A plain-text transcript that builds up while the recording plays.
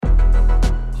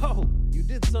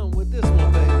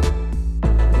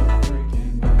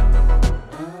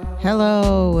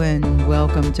Hello and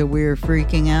welcome to We're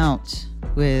Freaking Out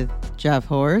with Jeff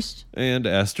Horst and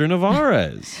Esther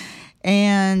Navarez.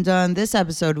 And on this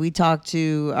episode, we talked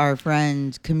to our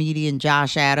friend, comedian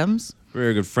Josh Adams.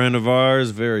 Very good friend of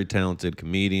ours, very talented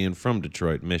comedian from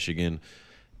Detroit, Michigan.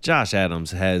 Josh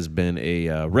Adams has been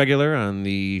a regular on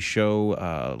the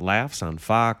show Laughs on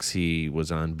Fox. He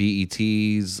was on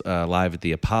BET's Live at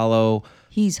the Apollo.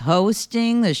 He's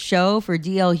hosting the show for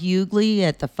D.L. Hughley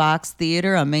at the Fox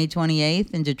Theater on May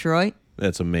 28th in Detroit.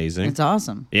 That's amazing. It's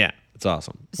awesome. Yeah, it's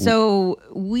awesome. So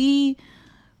we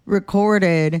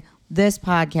recorded this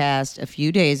podcast a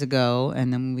few days ago,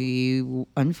 and then we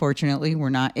unfortunately were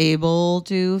not able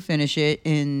to finish it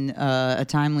in a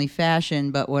timely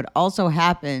fashion. But what also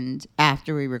happened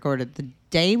after we recorded, the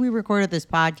day we recorded this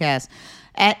podcast,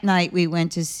 at night we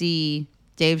went to see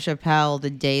Dave Chappelle the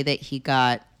day that he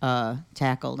got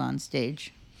tackled on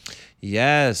stage.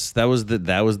 Yes, that was the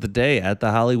day at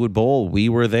the Hollywood Bowl. We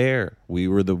were there. We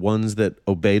were the ones that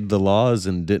obeyed the laws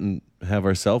and didn't have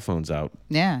our cell phones out.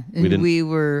 Yeah, and we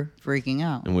were freaking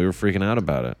out. And we were freaking out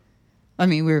about it. I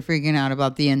mean, we were freaking out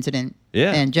about the incident.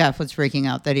 Yeah. And Jeff was freaking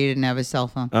out that he didn't have his cell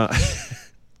phone.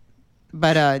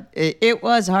 But it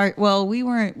was hard. Well, we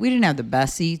didn't have the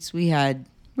best seats. We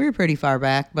were pretty far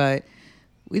back, but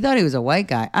we thought he was a white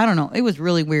guy. I don't know. It was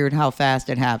really weird how fast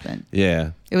it happened.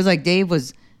 Yeah. It was like Dave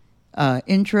was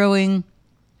introing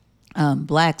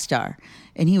Black Star,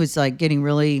 and he was like getting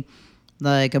really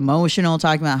like emotional,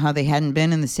 talking about how they hadn't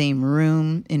been in the same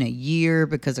room in a year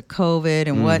because of COVID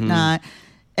and whatnot.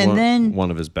 And then one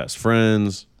of his best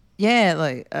friends. Yeah,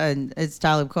 like it's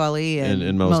Talib Kweli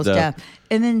and Mos Def.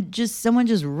 And then someone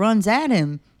just runs at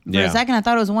him. For a second, I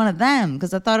thought it was one of them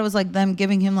because I thought it was like them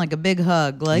giving him like a big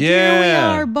hug. Like, here we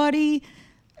are, buddy.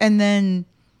 And then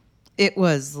it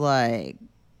was like,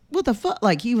 what the fuck?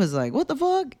 Like, he was like, what the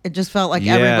fuck? It just felt like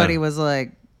everybody was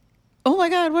like, oh my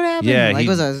God, what happened? Yeah, like, it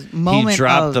was a moment he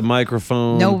dropped of the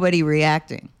microphone. Nobody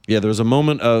reacting. Yeah, there was a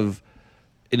moment of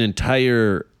an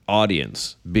entire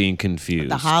audience being confused.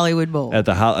 The Hollywood Bowl. At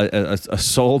a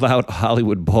sold-out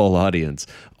Hollywood Bowl audience,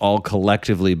 all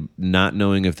collectively not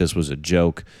knowing if this was a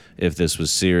joke, if this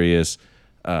was serious.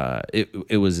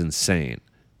 It was insane.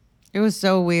 It was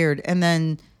so weird. And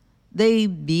then they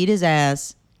beat his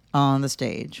ass on the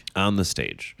stage. On the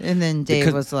stage. And then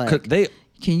Dave was like,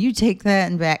 can you take that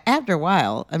and back? After a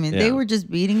while, I mean, they were just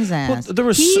beating his ass.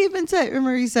 Well, even said,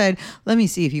 remember he said, let me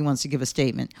see if he wants to give a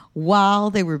statement.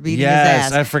 While they were beating his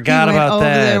ass. I forgot about that. He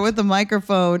went over there with the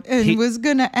microphone and was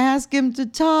going to ask him to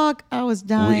talk. I was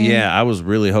dying. Yeah, I was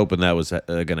really hoping that was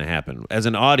going to happen. As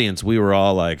an audience, we were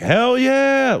all like, hell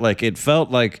yeah. Like, it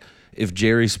felt like if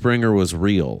Jerry Springer was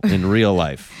real in real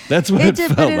life. That's what it felt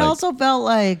like. But it also felt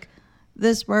like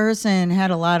this person had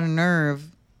a lot of nerve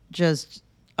just...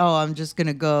 oh, I'm just going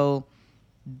to go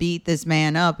beat this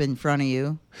man up in front of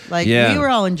you. Like, we were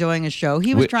all enjoying a show.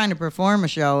 He was trying to perform a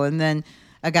show, and then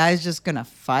a guy's just going to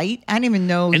fight. I didn't even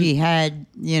know he had,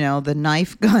 the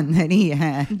knife gun that he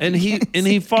had. And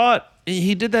he fought.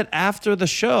 He did that after the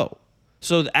show.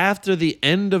 So after the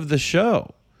end of the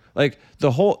show. Like,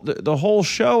 the whole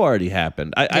show already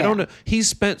happened. I don't know. He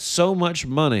spent so much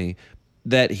money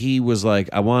that he was like,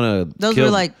 I want to. Those were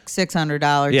like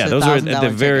 $600. Yeah, those were at the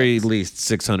very tickets. least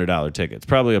 $600 tickets,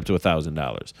 probably up to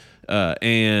 $1,000.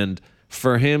 And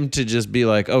for him to just be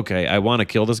like, okay, I want to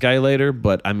kill this guy later,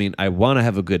 but I mean, I want to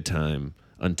have a good time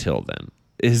until then,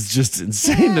 is just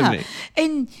insane to me.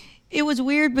 And it was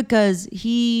weird because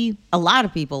a lot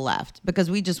of people left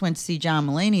because we just went to see John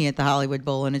Mulaney at the Hollywood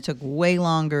Bowl, and it took way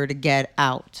longer to get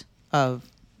out of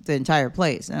the entire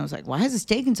place. And I was like, why is this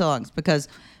taking so long? It's because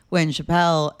when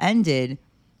Chappelle ended,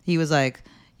 he was like,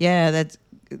 yeah, that's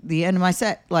the end of my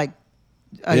set. Like,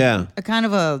 a kind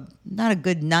of not a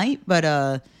good night, but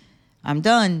I'm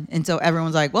done. And so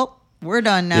everyone's like, well, we're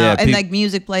done now. Yeah, and like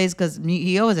music plays because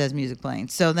he always has music playing.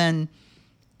 So then,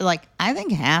 like, I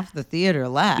think half the theater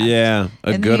left. Yeah,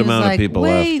 a good amount of people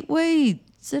left. Wait,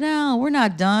 sit down. We're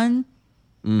not done.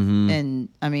 Mm-hmm. And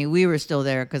I mean, we were still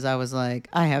there because I was like,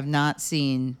 I have not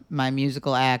seen my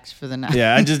musical act for the night.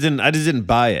 Yeah, I just didn't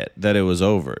buy it that it was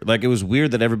over. Like, it was weird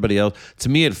that everybody else. To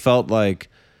me, it felt like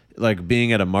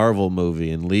being at a Marvel movie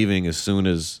and leaving as soon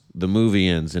as the movie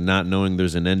ends and not knowing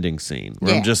there's an ending scene.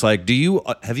 Where I'm just like,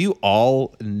 have you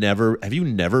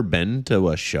never been to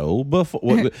a show before?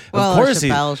 Well, of course, a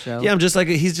Chappelle show. Yeah, I'm just like,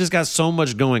 he's just got so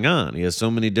much going on. He has so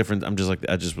many different. I'm just like,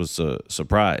 I just was so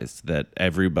surprised that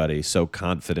everybody so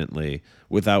confidently,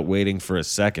 without waiting for a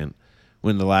second,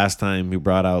 when the last time he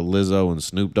brought out Lizzo and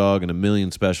Snoop Dogg and a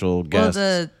million special guests.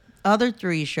 Well, the other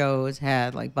three shows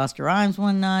had like Busta Rhymes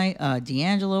one night,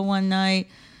 D'Angelo one night.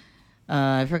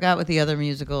 I forgot what the other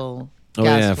musical Oh,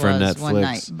 guest yeah, for was one Netflix.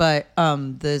 night.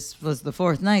 But this was the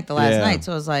fourth night, the last Yeah. night.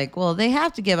 So I was like, well, they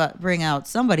have to bring out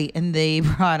somebody, and they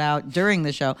brought out during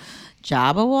the show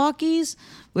Jabberwockies,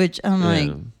 which I'm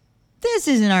like, this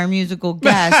isn't our musical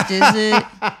guest, is it?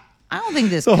 I don't think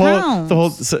this counts.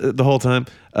 The whole time.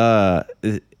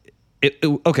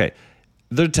 Okay,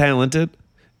 they're talented.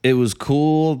 It was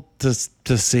cool to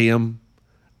see him.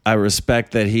 I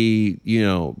respect that he,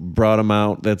 brought him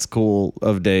out. That's cool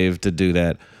of Dave to do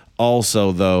that.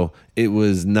 Also, though, it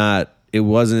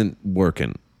wasn't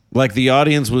working. Like the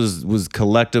audience was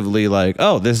collectively like,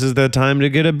 "Oh, this is the time to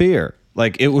get a beer."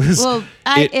 Like it was. Well,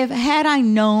 had I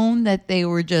known that they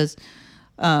were just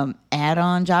add-on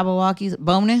Jabberwockies,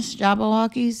 bonus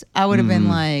Jabberwockies, I would have been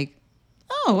like,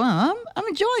 "Oh, well, I'm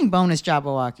enjoying bonus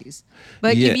Jabberwockies."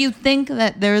 But Yeah. if you think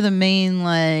that they're the main,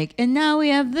 like, and now we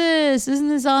have this, isn't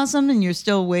this awesome? And you're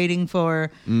still waiting for,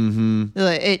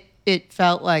 it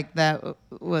felt like that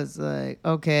was like,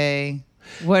 okay,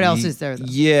 what else is there? Though?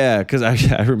 Yeah, because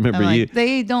I remember I'm you. like,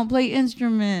 they don't play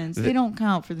instruments. They don't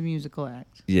count for the musical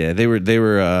act. Yeah, they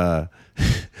were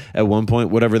at one point,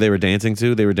 whatever they were dancing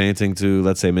to,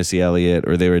 let's say Missy Elliott,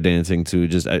 or they were dancing to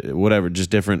just whatever, just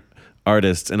different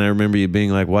artists. And I remember you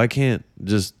being like, why can't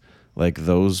just like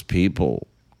those people,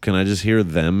 can I just hear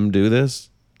them do this?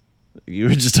 You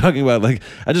were just talking about like,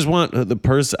 I just want the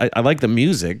person, I like the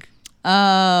music,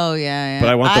 Oh yeah, yeah. but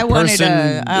I want the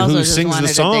person also who just sings the wanted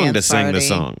a song to dance sing the party.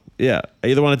 song. Yeah, I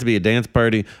either want it to be a dance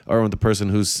party, or I want the person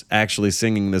who's actually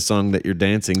singing the song that you're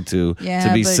dancing to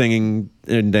Yeah, be but- singing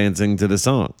and dancing to the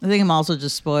song. I think I'm also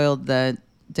just spoiled that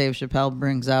Dave Chappelle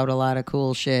brings out a lot of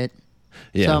cool shit.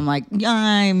 Yeah. So I'm like,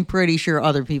 I'm pretty sure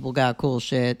other people got cool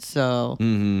shit. So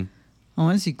I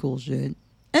want to see cool shit.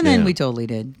 And then Yeah. we totally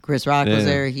did. Chris Rock was Yeah.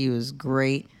 there. He was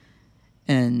great.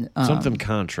 And Something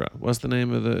Contra. What's the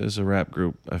name of it's a rap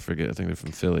group? I forget. I think they're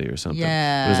from Philly or something.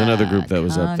 yeah, There's another group that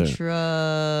was up there.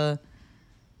 Contra.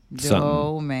 Something.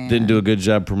 Oh man, Didn't do a good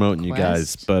job promoting you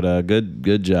guys, Quest. but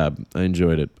good job. I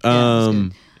enjoyed it. Yeah, it was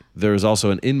good. There was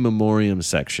also an in memoriam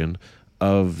section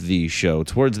of the show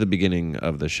towards the beginning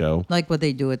of the show. like what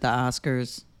they do at the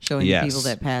Oscars, showing Yes. the people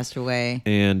that passed away.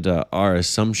 And our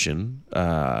assumption,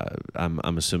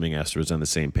 I'm assuming Esther was on the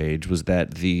same page, was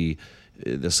that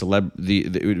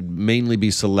it would mainly be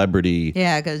celebrity.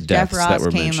 Yeah, because Jeff deaths that Ross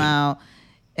were came mentioned. out,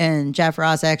 and Jeff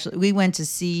Ross actually, we went to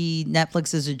see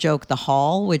Netflix's A Joke, The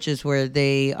Hall, which is where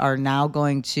they are now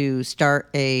going to start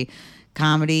a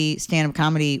stand-up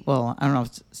comedy. Well, I don't know if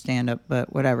it's stand-up,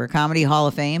 but whatever, comedy Hall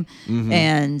of Fame. Mm-hmm.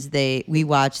 And we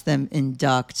watched them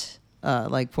induct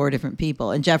like 4 different people,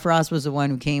 and Jeff Ross was the one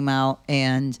who came out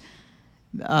and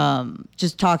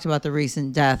just talked about the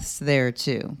recent deaths there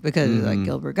too, because like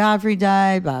Gilbert Gottfried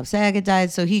died, Bob Saget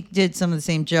died, so he did some of the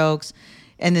same jokes,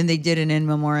 and then they did an in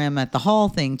memoriam at the Hall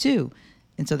thing too,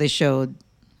 and so they showed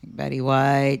Betty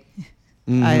White.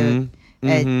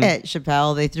 At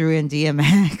Chappelle, they threw in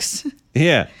DMX,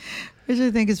 Yeah. which I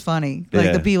think is funny, like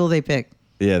Yeah. the people they picked.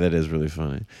 Yeah, that is really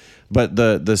funny. But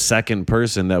the second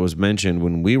person that was mentioned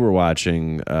when we were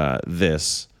watching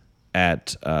this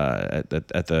at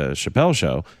the Chappelle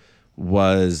show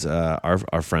was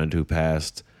our friend who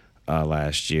passed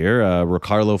last year,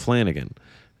 Ricardo Flanagan.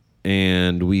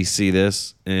 And we see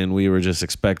this, and we were just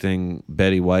expecting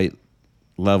Betty White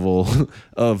level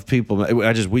of people.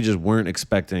 We just weren't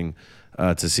expecting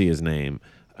to see his name.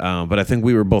 But I think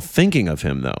we were both thinking of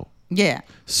him though. Yeah.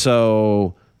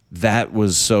 So that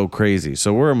was so crazy.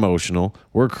 So we're emotional.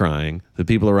 We're crying. The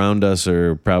people around us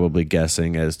are probably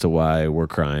guessing as to why we're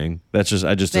crying. I just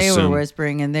They assume. were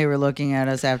whispering, and they were looking at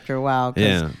us after a while. 'Cause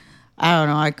Yeah. I don't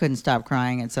know. I couldn't stop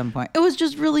crying at some point. It was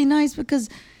just really nice because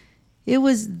it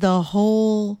was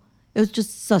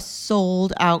just a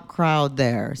sold out crowd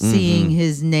there, seeing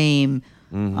his name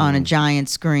on a giant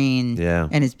screen, Yeah.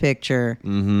 and his picture,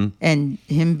 and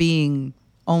him being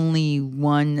only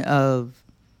one of,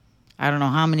 I don't know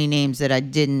how many names that I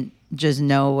didn't just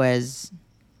know as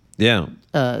Yeah.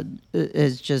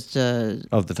 just a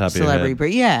Off the top of your celebrity. head.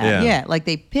 But yeah, Yeah. like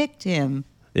they picked him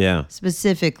Yeah.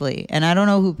 specifically, and I don't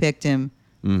know who picked him,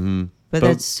 but But-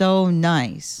 that's so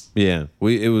nice. Yeah.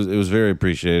 It was very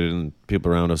appreciated, and people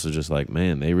around us are just like,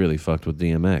 man, they really fucked with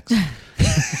DMX.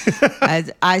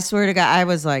 I swear to God, I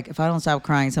was like, if I don't stop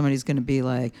crying, somebody's going to be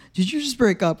like, "Did you just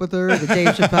break up with her at the Dave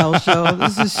Chappelle show?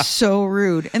 This is so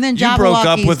rude." And then You broke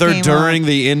up Jabberwockies with her came during on.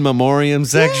 the in memoriam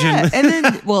section. Yeah, and then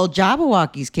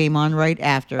Jabberwockies came on right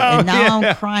after, and now yeah.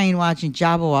 I'm crying watching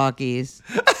Jabberwockies.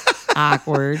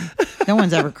 Awkward. No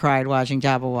one's ever cried watching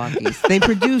Jabberwockies. They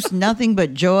produce nothing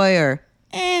but joy or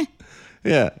eh.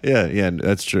 Yeah,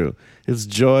 that's true. It's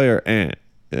joy or eh.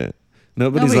 Yeah.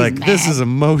 Nobody's Nobody's like, this mad. is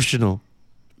emotional.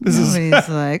 Nobody's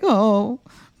like, oh,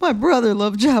 my brother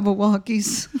loved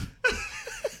Jabberwockies.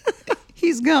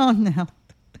 He's gone now.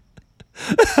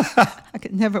 I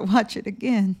could never watch it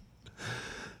again.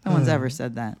 No one's ever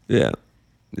said that. Yeah.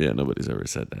 Yeah, nobody's ever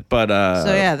said that. But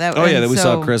So, yeah, that- Oh yeah, and that we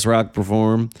so- saw Chris Rock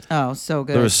perform. Oh, so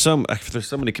good. There's so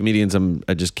many comedians.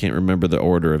 I just can't remember the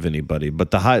order of anybody.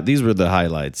 But these were the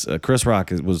highlights. Chris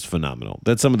Rock was phenomenal.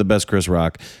 That's some of the best Chris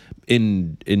Rock.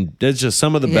 That's just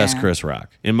some of the best Yeah. Chris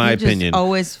Rock, in my opinion.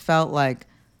 Always felt like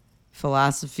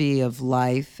philosophy of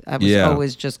life. I was Yeah.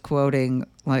 always just quoting,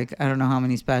 like, I don't know how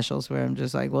many specials where I'm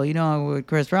just like, well, you know what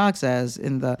Chris Rock says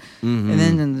in the, and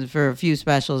then for a few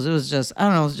specials, it was just, I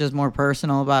don't know, it was just more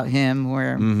personal about him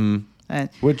where,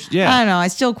 Which yeah, I don't know. I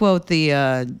still quote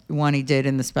the one he did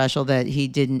in the special that he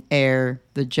didn't air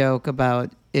the joke about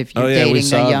if you're we dating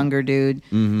saw- a younger dude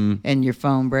and your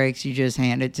phone breaks, you just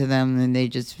hand it to them and they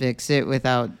just fix it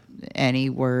without any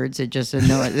words. It just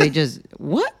annoys. They just,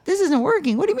 what? This isn't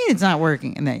working. What do you mean it's not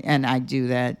working? And I do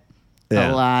that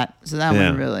Yeah. a lot. So that Yeah.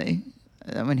 one really,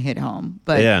 that one hit home.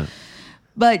 But yeah.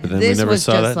 but But then this we never was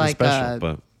saw that just in the like special.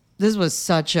 But this was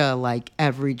such a, like,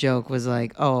 every joke was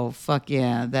like, oh fuck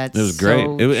yeah, that's it was great.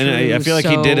 so And I true, feel like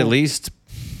he did so- at least.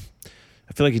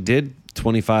 I feel like he did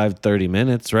 25, 30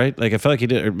 minutes, right? Like I feel like he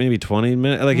did, or maybe 20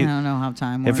 minutes. Like I don't know how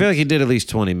time I works. feel like he did at least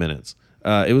 20 minutes.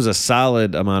 It was a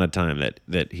solid amount of time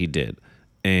that he did,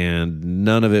 and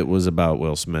none of it was about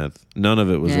Will Smith. None of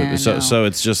it was. Yeah, no. So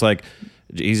it's just like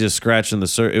he's just scratching the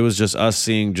surface. It was just us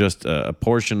seeing just a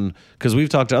portion, because we've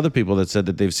talked to other people that said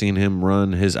that they've seen him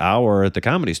run his hour at the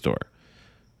Comedy Store.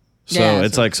 So Yeah,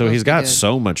 it's so like, it's so he's supposed to be got good.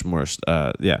 so much more.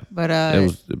 Yeah, But it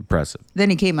was impressive. then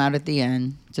he came out at the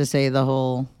end to say the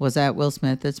whole, was that Will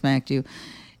Smith that smacked you,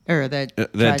 or that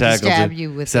tried to tackled stab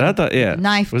you with Said, a I thought, yeah,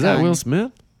 knife was gun? that Will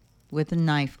Smith? With a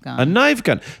knife gun. A knife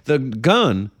gun. The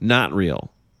gun, not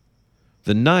real.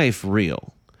 The knife,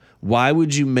 real. Why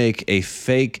would you make a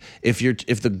fake? If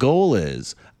the goal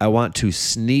is, I want to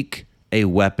sneak a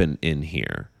weapon in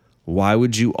here, why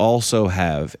would you also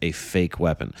have a fake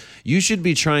weapon? You should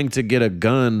be trying to get a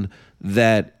gun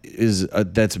that is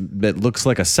that looks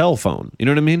like a cell phone. You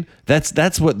know what I mean?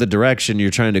 That's what the direction you're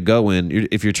trying to go in.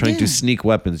 If you're trying to sneak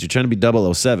weapons, you're trying to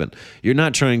be 007. You're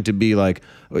not trying to be like,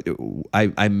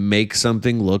 I make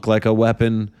something look like a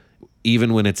weapon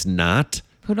even when it's not.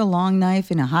 Put a long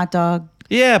knife in a hot dog.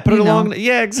 Yeah, put it You know. along.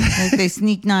 Yeah, exactly. Like they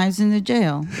sneak knives into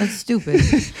jail. That's stupid.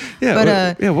 Yeah,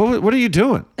 But what are you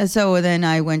doing? so then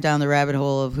I went down the rabbit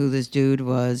hole of who this dude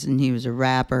was, and he was a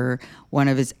rapper. One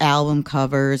of his album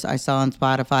covers I saw on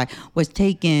Spotify was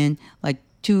taken like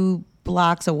 2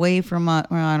 blocks away from well,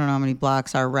 I don't know how many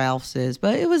blocks our Ralph's is,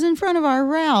 but it was in front of our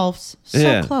Ralph's,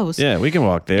 so close. Yeah, we can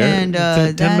walk there. And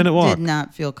 10 that minute walk. did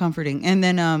not feel comforting. And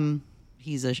then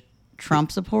he's a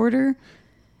Trump supporter,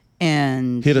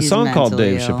 and He had a he's song called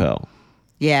mentally Dave ill. Chappelle.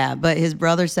 Yeah, but his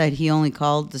brother said he only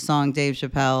called the song Dave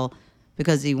Chappelle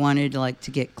because he wanted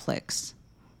to get clicks.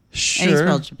 Sure. And he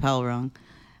spelled Chappelle wrong.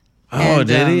 Oh,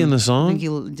 did he in the I song? think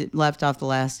he left off the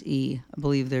last E. I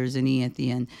believe there's an E at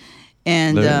the end.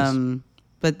 And There is.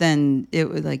 but then it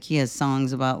was like he has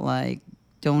songs about like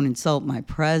don't insult my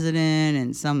president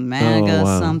and some MAGA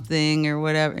wow. something or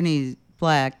whatever. And he's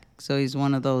black, so he's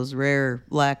one of those rare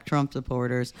black Trump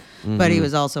supporters. But he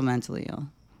was also mentally ill,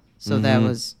 so that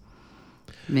was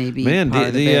maybe Man, part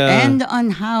of the- it. the, And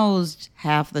unhoused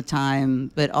half the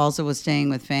time, but also was staying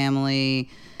with family.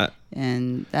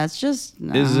 And that's just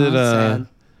sad.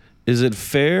 Is it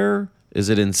fair? Is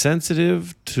it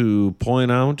insensitive to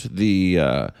point out the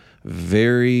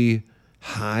very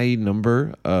high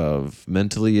number of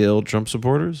mentally ill Trump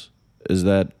supporters? Is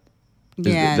that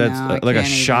Yeah, that's no, I like a can't even-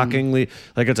 shockingly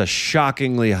it's a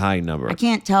shockingly high number. I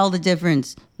can't tell the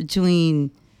difference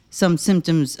between some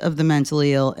symptoms of the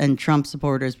mentally ill and Trump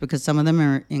supporters because some of them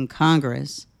are in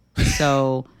Congress.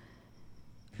 So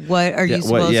what are you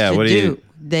supposed to what do do? you-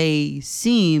 They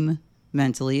seem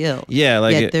mentally ill. Yeah,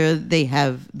 like yet they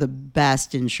have the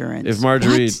best insurance. If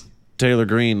Marjorie What? Taylor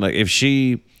Greene, like if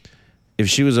she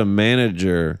was a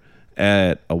manager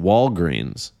at a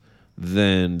Walgreens,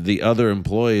 then the other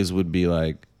employees would be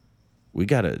like, we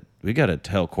gotta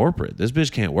tell corporate this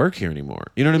bitch can't work here anymore.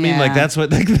 You know what I mean? Like Yeah. that's what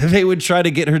they would try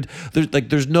to get her.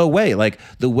 There's no way. Like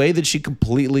the way that she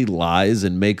completely lies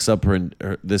and makes up her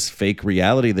this fake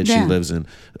reality that she Yeah. lives in.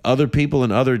 Other people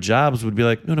in other jobs would be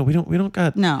like, no, we don't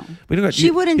got. No. we don't got. She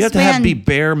wouldn't You have to have spend be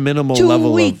bare minimal 2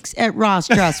 level weeks at Ross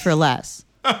Dress for less.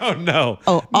 of. Oh no.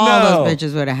 Oh, all No. those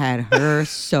bitches would have had her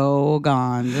so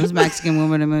gone. Those Mexican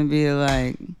women would be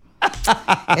like,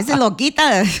 ese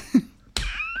loquita.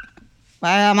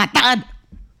 Para matar.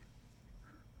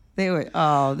 They would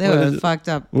What have did- fucked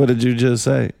up. What did you just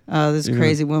say? Oh, this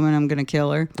crazy woman, I'm going to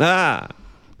kill her. Ah,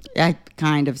 I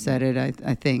kind of said it,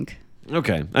 I think.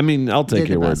 okay. I mean, I'll take Did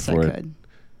the your word best I for it. could.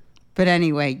 But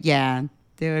anyway, yeah,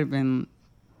 they would have been.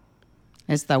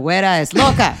 Esta güera es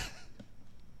loca.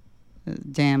 The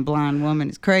damn blonde woman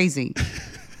is crazy.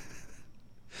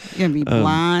 You're gonna be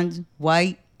blonde,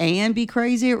 white, and be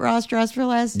crazy at Ross Dress for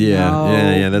Less? Yeah, no,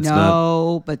 yeah, that's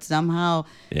no. But somehow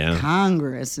Yeah.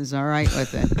 Congress is all right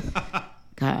with it.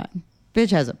 God,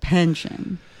 bitch has a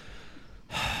pension.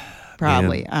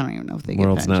 Probably. Man, I don't even know if they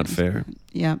world's get not pensions. fair.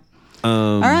 Yep.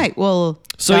 All right. Well,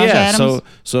 So Josh yeah, Adams,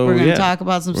 so we're gonna yeah. talk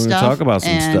about some We're gonna stuff. talk about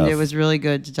some and stuff. it was really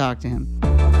good to talk to him.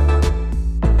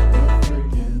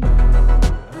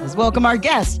 Let's welcome our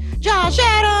guest, Josh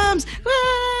Adams.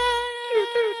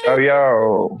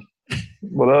 Yo.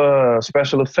 What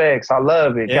special effects. I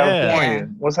love it. Yeah. California. Yeah.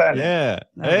 What's happening? Yeah.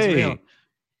 That was Hey. real.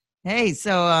 Hey,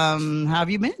 so how have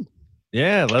you been?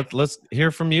 Yeah. Let's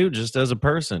hear from you just as a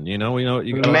person. You know, we know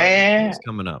you got a lot of Man. things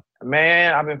coming up.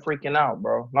 Man, I've been freaking out,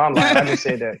 bro. No, I'm lying. I just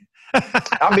said that.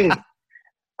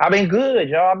 I've been good,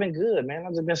 y'all. I've been good, man.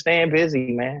 I've just been staying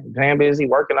busy, man. Staying busy,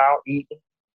 working out, eating,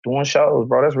 doing shows,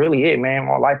 bro. That's really it, man.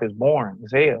 My life is boring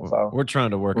as hell. So We're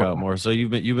trying to work out more. So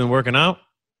you've been working out?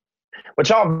 but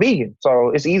y'all vegan, so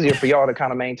it's easier for y'all to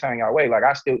kind of maintain y'all weight. Like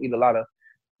I still eat a lot of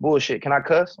bullshit. Can I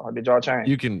cuss? Or did y'all change?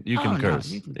 You can Oh, no, curse.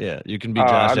 you can- Yeah, you can be I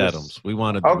Josh just- Adams. We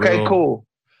wanted Okay, real- cool.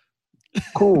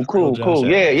 Cool. Josh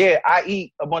Yeah, Adams. yeah. I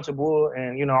eat a bunch of bull and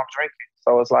I'm drinking.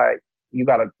 So it's like you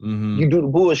gotta Mhm. you do the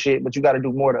bullshit, but you gotta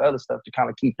do more of the other stuff to kind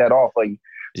of keep that off of you.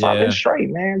 So I've Yeah. been straight,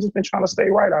 man. Just been trying to stay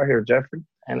right out here, Jeffrey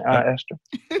and Esther.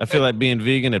 I feel like being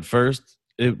vegan at first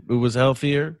it was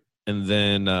healthier, and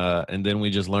then we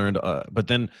just learned. But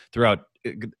then throughout,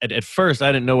 at first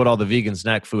I didn't know what all the vegan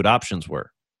snack food options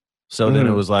were. So then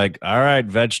it was like, all right,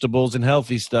 vegetables and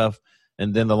healthy stuff.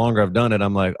 And then the longer I've done it,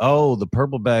 I'm like, oh, the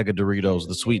purple bag of Doritos,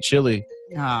 the sweet chili.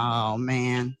 Oh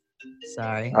man,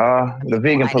 sorry. The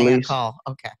vegan Why did I police. call?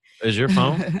 Okay. Is your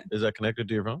phone? Is that connected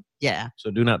to your phone? Yeah.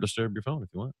 So do not disturb your phone if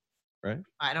you want. Right?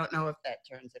 I don't know if that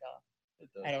turns it off.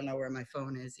 I don't know where my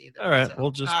phone is either. All right, we'll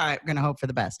just- All right, we're gonna hope for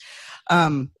the best.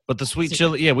 But the sweet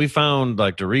chili, yeah, we found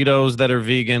like Doritos that are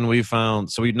vegan. We found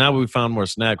we found more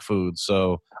snack foods.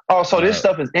 So Oh, so this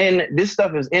stuff is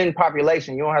in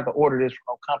population. You don't have to order this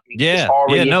from no company. yeah, It's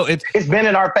already, yeah, no, it's been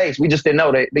in our face. We just didn't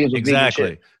know that these were vegan exactly,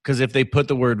 shit. because if they put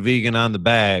the word vegan on the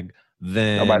bag,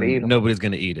 then Nobody eat 'em. nobody's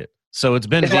gonna eat it. So it's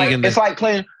been It's vegan. like it's like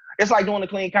clean. It's like doing a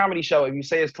clean comedy show. If you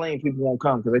say it's clean, people won't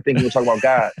come because they think you're talking about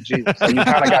God, Jesus. So you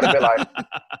kind of got to be like,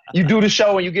 you do the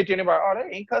show and you get to anybody. Oh,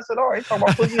 they ain't cuss at all. They talking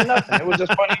about pussy or nothing. It was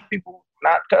just funny people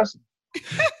not cussing.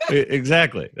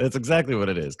 Exactly, that's exactly what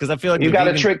it is. Because I feel like You the got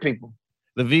to vegan- trick people.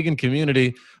 the vegan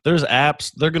community, there's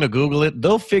apps, they're going to Google it.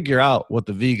 They'll figure out what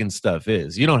the vegan stuff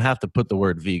is. You don't have to put the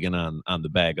word vegan on the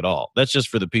bag at all. That's just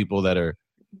for the people that are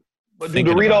But do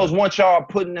thinking about Doritos it. want y'all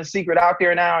putting the secret out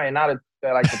there now and not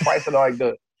like the price of like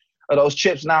of those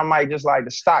chips now might just like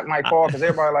the stock might fall because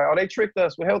everybody like, oh, they tricked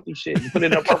us with healthy shit. You put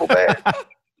it in a purple bag.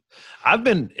 I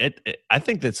think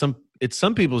that it's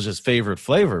some people's just favorite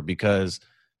flavor because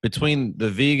between the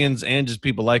vegans and just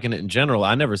people liking it in general,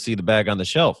 I never see the bag on the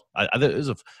shelf. I've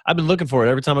been looking for it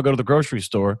every time I go to the grocery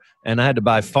store, and I had to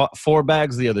buy 4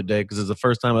 bags the other day because it's the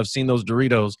first time I've seen those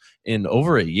Doritos in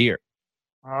over a year.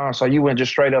 So you went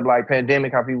just straight up like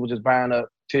pandemic, how people just buying up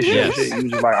tissue Yes. and shit. You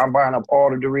just like, I'm buying up all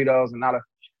the Doritos and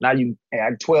now you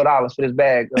had $12 for this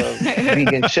bag of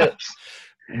vegan chips.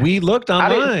 We looked I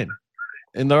didn't- online,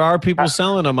 and there are people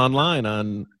selling them online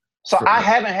on. So For- I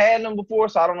haven't had them before,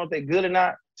 so I don't know if they're good or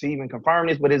not to even confirm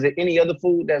this. But is there any other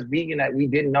food that's vegan that we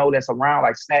didn't know that's around,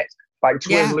 like snacks, like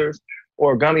Yeah. Twizzlers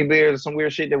or gummy bears or some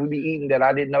weird shit that we be eating that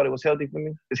I didn't know that was healthy for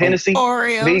me? Is Hennessy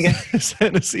Oreos. vegan? Is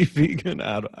Tennessee vegan?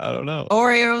 I don't know.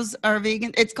 Oreos are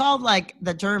vegan. It's called like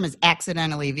the term is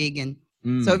accidentally vegan.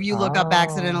 So if you look up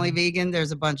accidentally vegan,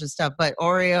 there's a bunch of stuff. But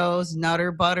Oreos,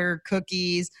 Nutter Butter,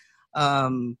 cookies,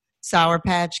 Sour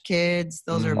Patch Kids,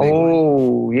 those are big ones.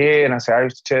 Oh, yeah. And I said, I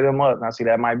used to tear them up. And I see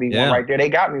that might be Yeah. one right there they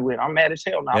got me with. I'm mad as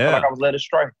hell now. I Yeah. feel like I was led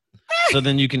astray. So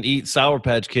then you can eat Sour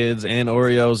Patch Kids and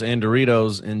Oreos and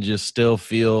Doritos and just still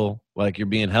feel like you're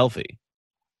being healthy.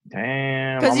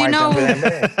 Damn. 'Cause I you might jump in know-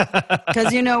 that bag.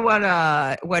 Because you know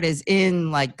what is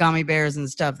in like gummy bears and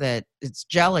stuff, that it's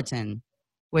gelatin,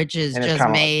 which is And it's just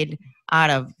kinda- made out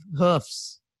of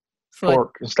hoofs, foot,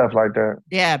 Pork and stuff like that.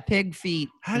 yeah, pig feet.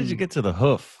 How did you get to the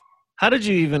hoof? How did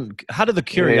the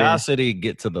curiosity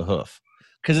get to the hoof?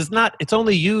 Because it's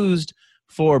only used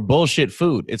for bullshit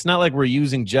food. It's not like we're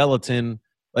using gelatin.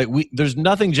 Like there's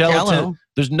nothing Jell-O.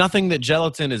 there's nothing that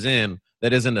gelatin is in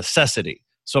that is a necessity.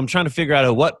 So I'm trying to figure out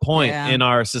at what point Yeah. in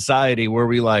our society were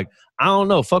we like, I don't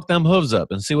know, fuck them hooves up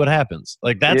and see what happens.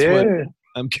 Like that's what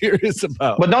I'm curious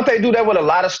about. But don't they do that with a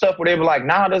lot of stuff where they were like,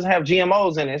 nah, it doesn't have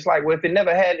GMOs in it. It's like, well, if it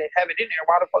never have it in there,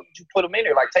 why the fuck did you put them in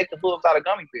there? Like, take the hooves out of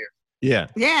gummy bears. Yeah.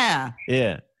 Yeah.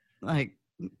 Yeah. Like,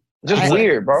 Just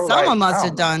weird, bro. Some like, of them must I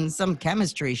have don't know. done some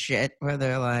chemistry shit where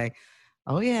they're like,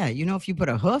 oh yeah, if you put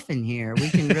a hoof in here, we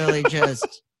can really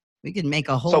we can make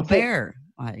a whole So bear.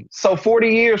 Like, So 40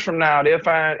 years from now, they'll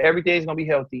find everything's gonna be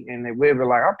healthy, and they will be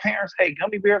like, our parents ate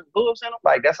gummy bears with hooves in them.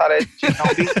 Like that's how that shit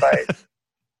gonna be. Like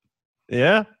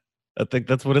Yeah. I think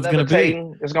that's what it's going to be.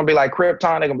 levitating. It's gonna be like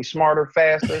Krypton. They're gonna be smarter,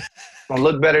 faster, gonna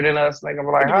look better than us. They're gonna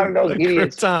be like, how did those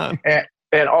idiots? Krypton.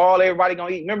 And everybody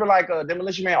gonna eat. Remember, like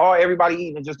Demolition Man, everybody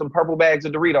eating just them purple bags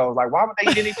of Doritos. Like, why would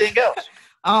they eat anything else?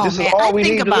 oh This is man, all I we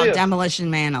think need to about live. Demolition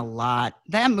Man a lot.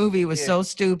 That movie was Yeah. so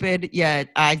stupid, yet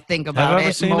I think I about ever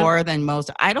it seen it? more than most.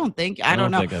 I don't know. think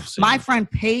I've seen My it. friend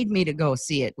paid me to go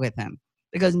see it with him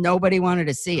because nobody wanted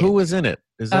to see Who it. was in it?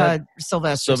 Is that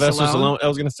Sylvester Sylvester Stallone. Stallone? I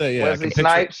was going to say, yeah. I Wesley can picture-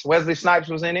 Snipes. Wesley Snipes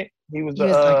was in it. He was He the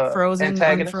was like frozen,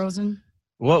 antagonist. unfrozen.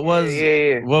 What was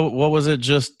Yeah. what was it?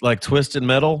 Just like Twisted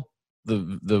Metal,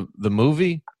 the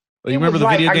movie. You It remember was the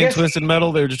like, video I game guess- Twisted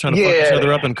Metal? They were just trying to fuck each Yeah.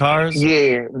 other up in cars.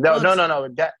 Yeah. No.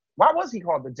 Why was he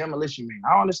called the Demolition Man?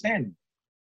 I don't understand it.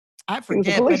 I was a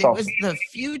forget, but police it was officer. the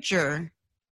future.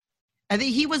 I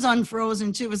think he was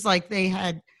unfrozen too. It was like they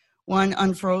had one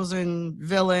unfrozen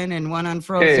villain and one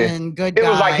unfrozen good guy. It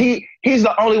was like he's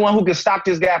the only one who can stop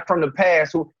this guy from the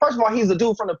past. Who, first of all, he's the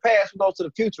dude from the past who goes to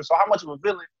the future. So how much of a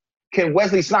villain can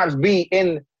Wesley Snipes be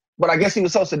in? But I guess he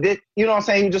was so sadistic. You know what I'm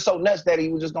saying? He was just so nuts that he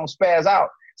was just gonna spaz out.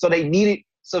 So they needed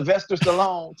Sylvester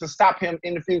Stallone to stop him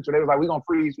in the future. They was like, we're gonna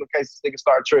freeze in case this nigga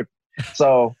start tripping.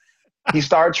 So he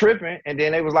started tripping, and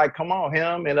then they was like, come on,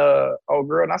 him and old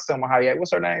girl, not Selma Hayek.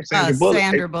 What's her name? Sandra Bullock.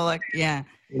 Sandra Bullock. Yeah.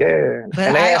 Yeah. But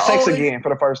and they I had sex always- again for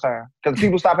the first time. Because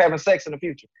people stopped having sex in the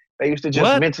future. They used to just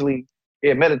What? mentally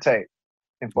meditate.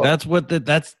 And fuck.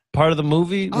 That's part of the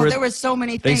movie Oh, where there were so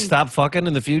many they things. stop fucking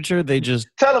in the future. They just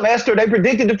Tell them, Esther, they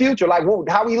predicted the future. Like, well,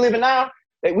 how we living now?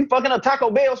 We fucking up. Taco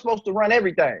Bell's supposed to run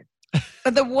everything.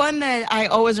 But the one that I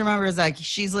always remember is like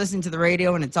she's listening to the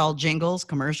radio and it's all jingles,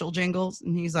 commercial jingles,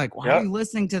 and he's like, "Why are Yep. you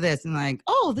listening to this?" And like,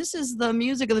 "Oh, this is the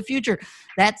music of the future."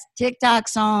 That's TikTok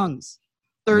songs,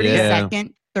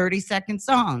 30-second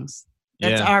songs.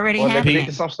 That's Yeah. already Well, they happening.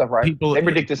 predicted some stuff, right? People- They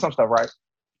predicted some stuff, right?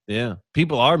 Yeah.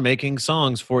 People are making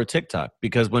songs for TikTok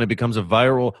because when it becomes a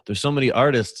viral, there's so many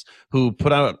artists who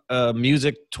put out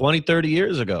music 20, 30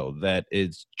 years ago that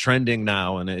is trending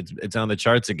now and it's on the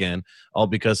charts again, all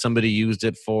because somebody used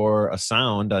it for a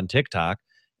sound on TikTok.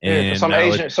 And Yeah, some now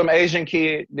Asian Asian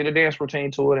kid did a dance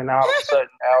routine to it, and now all of a sudden,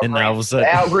 and now all of a sudden,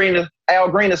 Al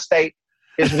Green estate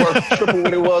is worth triple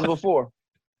what it was before.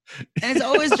 And it's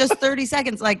always just 30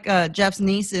 seconds. Like Jeff's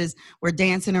nieces were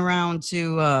dancing around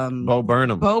to Bo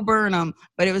Burnham. Bo Burnham,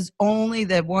 but it was only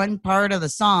the one part of the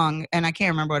song, and I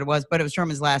can't remember what it was, but it was from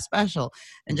his last special.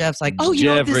 And Jeff's like, "Oh, you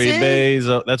know what Jeffrey this is?"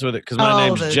 Bezos. That's what because my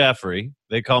Oh, name's Jeffrey.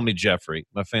 They call me Jeffrey.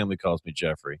 My family calls me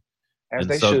Jeffrey. As And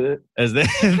they so- should. As they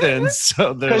then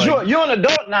so they're Because like, you're an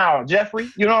adult now, Jeffrey.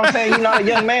 You know what I'm saying? You're not a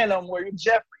young man no more. You're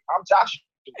Jeffrey. I'm Joshua.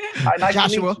 Hi, nice to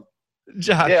meet Joshua. you.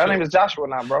 Josh, Yeah, her name is Joshua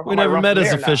now, bro. we I might never run met from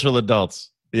as there now. official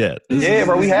adults yet. Yeah,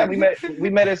 bro, we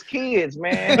met as kids,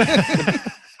 man.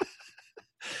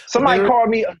 Somebody They were- called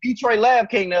me a Detroit Lab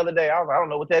King the other day. I was like, I don't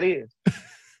know what that is.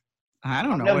 I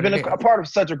don't know. Never what been it a is. part of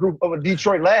such a group of a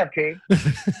Detroit Lab King.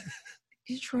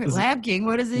 Detroit Is it Lab King.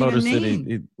 What does it Motor even City.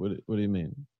 mean? What do you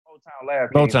mean? Motown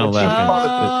Lab King. Motown But you Lab call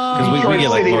it Because we Detroit get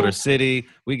like City. Motor City.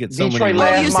 We get so Detroit many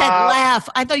Oh, Lab you said Mob. laugh.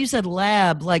 I thought you said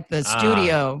lab, like the Ah.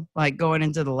 studio, like going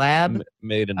into the lab.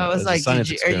 made in I was as a like, science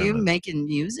are you experiment. making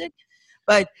music?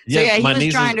 But Yeah, so yeah, he my was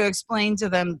nieces- trying to explain to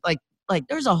them like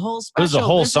there's a whole special. There's a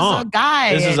whole this Is song. a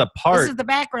guy. This is a and part This is the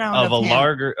background of a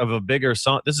him. bigger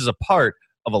song. This is a part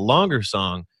of a longer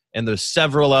song, and there's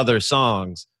several other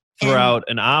songs throughout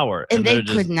an hour. And they're they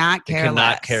just- could not they care could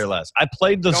less. not care less. I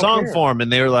played the Don't song care. for them,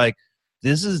 and they were like,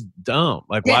 "This is dumb.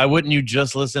 Like, Yeah. why wouldn't you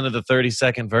just listen to the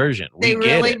 30-second version? We They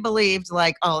get really it." believed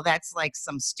like, oh, that's like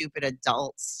some stupid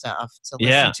adult stuff to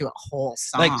listen Yeah. to a whole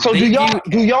song. Like, So They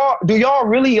do y'all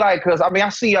really like? Because I mean, I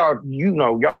see y'all.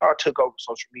 Y'all took over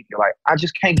social media. Like, I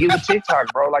just can't get with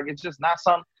TikTok, bro. Like, it's just not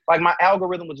something. Like, my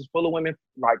algorithm was just full of women,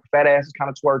 like fat asses, kind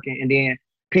of twerking, and then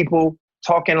people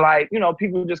talking like,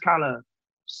 people just kind of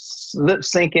lip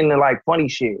syncing and like funny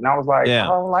shit. And I was like, Yeah. I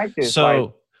don't like this.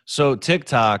 So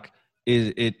TikTok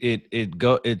is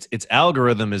its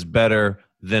algorithm is better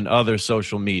than other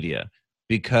social media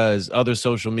because other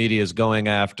social media is going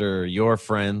after your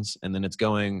friends and then it's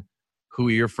going who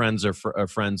your friends are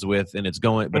friends with, and it's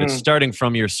Mm. starting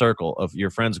from your circle of your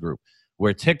friends group,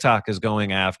 where TikTok is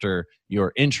going after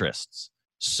your interests.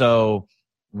 So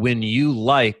when you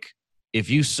if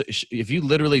you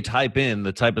literally type in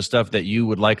the type of stuff that you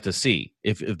would like to see,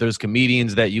 if there's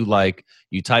comedians that you like,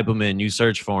 you type them in, you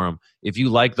search for them. If you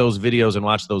like those videos and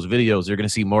watch those videos, you're going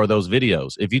to see more of those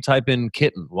videos. If you type in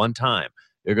kitten one time,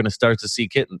 you're going to start to see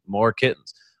more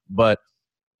kittens. But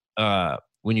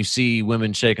when you see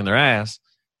women shaking their ass,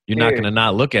 you're not going to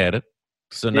not look at it.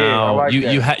 So now like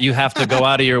you have to go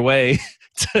out of your way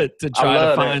to try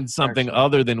to find something actually.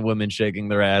 other than women shaking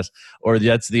their ass, or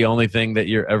that's the only thing that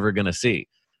you're ever going to see.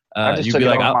 I just took it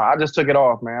off I just took it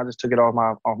off, man. I just took it off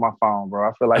my phone, bro.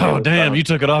 I feel like oh damn, you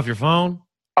took it off your phone?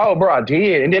 Oh, bro, I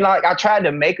did. And then like I tried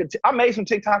to make it. I made some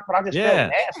TikTok, but I just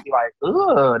felt nasty. Like,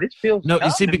 ugh, this feels. No, you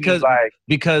see, because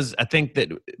I think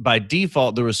that by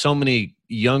default there were so many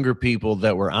younger people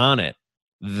that were on it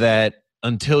that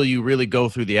until you really go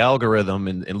through the algorithm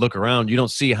and look around, you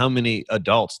don't see how many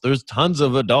adults. There's tons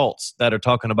of adults that are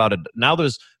talking about it. Now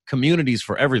there's communities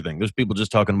for everything. There's people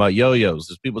just talking about yo-yos.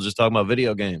 There's people just talking about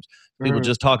video games. People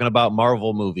just talking about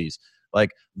Marvel movies. Like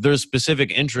there's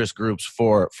specific interest groups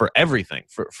for everything.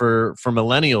 For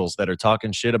millennials that are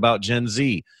talking shit about Gen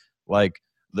Z.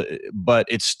 But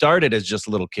it started as just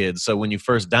little kids. So when you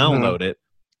first download it,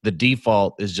 the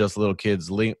default is just little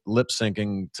kids lip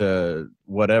syncing to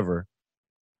whatever.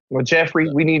 Well, Jeffrey,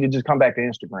 we need to just come back to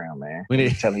Instagram, man. I'm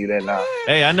telling you that now.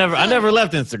 Hey, I never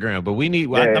left Instagram, but we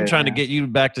need. I'm trying to get you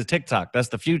back to TikTok. That's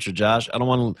the future, Josh. I don't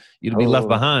want you to be left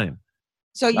behind.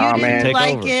 So you didn't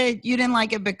like it. You didn't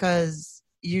like it because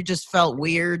you just felt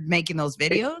weird making those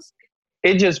videos.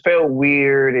 It just felt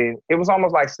weird, and it was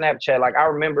almost like Snapchat. Like I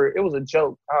remember, it was a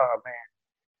joke. Oh man,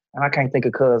 and I can't think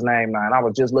of Cuz's name now. And I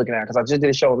was just looking at it because I just did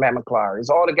a show with Matt McClary. It's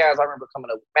all the guys I remember coming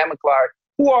up with. Matt McClary.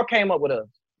 Who all came up with us?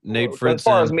 Nate Fritzen. As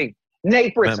far as me.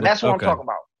 Nate Fritzen. That's what I'm talking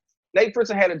about. Nate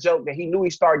Fritzen had a joke that he knew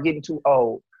he started getting too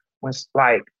old when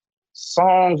like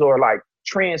songs or like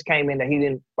trends came in that he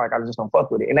didn't like. I just don't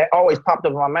fuck with it. And that always popped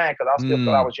up in my mind because I still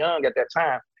thought I was young at that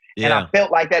time. Yeah. And I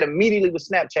felt like that immediately with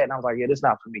Snapchat. And I was like, yeah, this is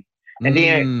not for me. And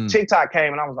then TikTok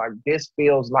came and I was like, this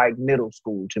feels like middle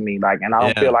school to me. Like, and I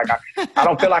don't feel like I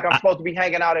don't feel like I'm supposed to be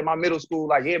hanging out in my middle school.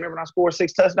 Like, yeah, remember when I scored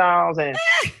 6 touchdowns and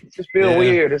it just feel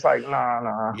weird. It's like,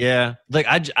 nah. Yeah. Like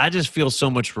I just feel so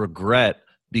much regret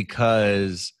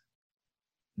because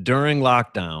during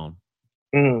lockdown,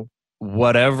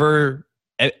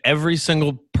 every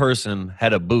single person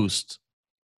had a boost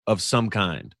of some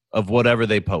kind of whatever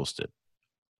they posted.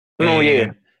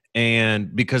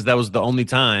 And because that was the only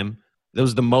time, that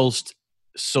was the most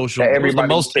social, it was the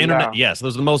most internet. Yes, it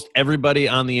was the most everybody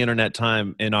on the internet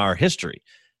time in our history.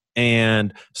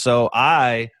 And so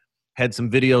I had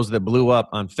some videos that blew up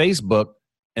on Facebook,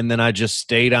 and then I just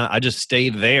stayed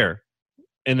there.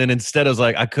 And then instead I was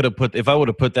like, if I would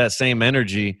have put that same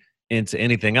energy into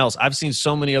anything else. I've seen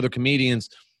so many other comedians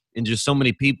and just so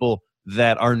many people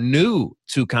that are new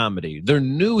to comedy. They're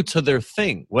new to their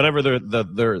thing, whatever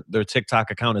their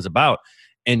TikTok account is about.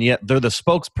 And yet they're the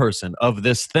spokesperson of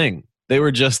this thing. They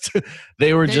just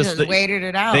waited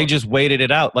it out. They just waited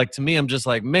it out. Like to me, I'm just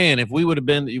like, man, if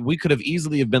we could have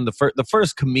easily have been the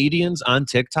first comedians on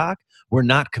TikTok were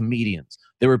not comedians.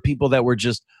 They were people that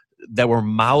were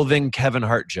mouthing Kevin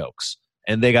Hart jokes.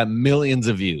 And they got millions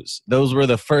of views. Those were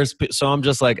the first. So I'm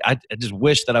just like, I just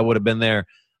wish that I would have been there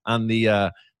on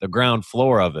the ground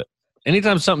floor of it.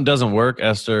 Anytime something doesn't work,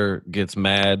 Esther gets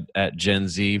mad at Gen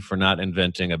Z for not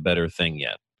inventing a better thing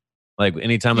yet. Like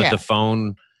anytime that the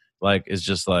phone like is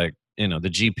just like, the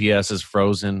GPS is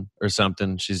frozen or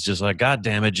something, she's just like, God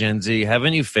damn it, Gen Z,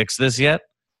 haven't you fixed this yet?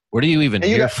 What are you even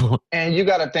here for? And you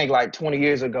got to think like 20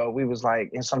 years ago, we was like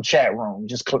in some chat room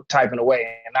just typing away,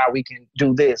 and now we can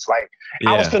do this. Like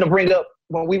I was going to bring up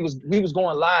when we was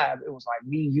going live. It was like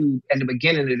me, you at the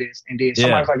beginning of this, and then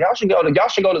somebody was like, y'all should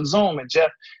go to Zoom, and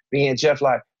Jeff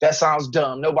like, that sounds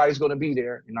dumb. Nobody's going to be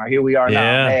there. Here we are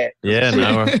now. Mad.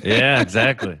 Yeah,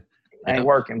 exactly. Ain't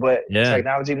working, but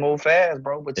technology move fast,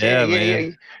 bro. But can't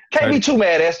be too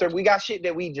mad, Esther. We got shit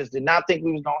that we just did not think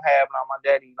we was gonna have. Now my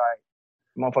daddy like.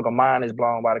 Motherfucker mind is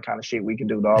blown by the kind of shit we can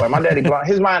do, dog. Like my daddy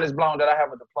his mind is blown that I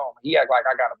have a diploma. He act like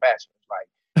I got a bachelor's.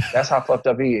 Like that's how fucked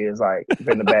up he is. Like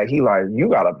in the back, he like, you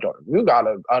got a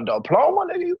diploma,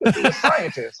 nigga. You could be a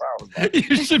scientist. I was like,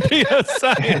 you should be a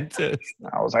scientist.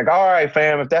 I was like, all right,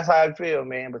 fam, if that's how I feel,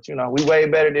 man. But we way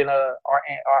better than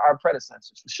our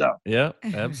predecessors for sure. Yeah,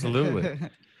 absolutely.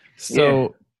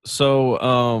 So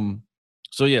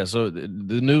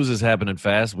the news is happening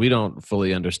fast. We don't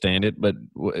fully understand it, but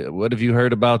what have you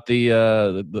heard about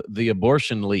the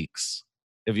abortion leaks?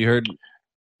 Have you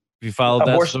followed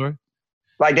that story?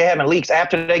 Like they having leaks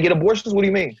after they get abortions? What do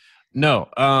you mean? No.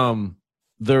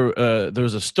 There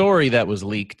was a story that was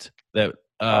leaked that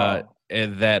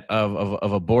that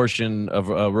of abortion of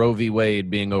Roe v. Wade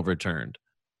being overturned.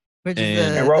 Which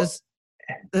And- is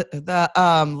the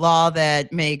law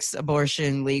that makes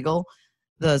abortion legal.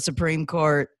 The Supreme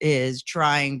Court is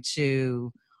trying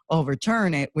to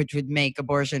overturn it, which would make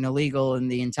abortion illegal in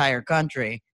the entire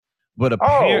country. But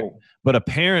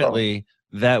apparently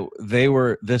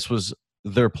that this was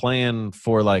their plan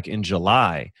for like in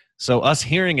July. So us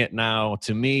hearing it now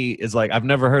to me is like, I've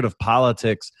never heard of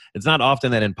politics. It's not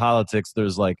often that in politics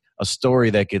there's like a story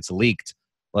that gets leaked,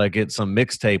 like it's some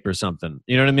mixtape or something.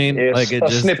 You know what I mean? Yeah, like a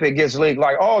snippet gets leaked.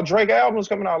 Like, oh, Drake album's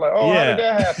coming out. Like, oh, how did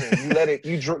that happen? You let it.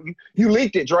 You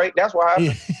leaked it, Drake. That's what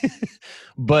happened.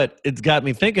 But it's got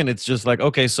me thinking. It's just like,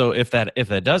 okay, so if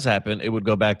that does happen, it would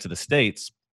go back to the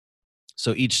states.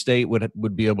 So each state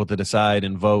would be able to decide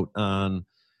and vote on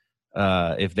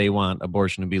if they want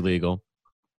abortion to be legal.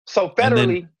 So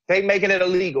federally, they making it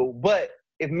illegal, but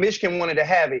if Michigan wanted to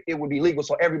have it, it would be legal.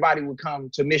 So everybody would come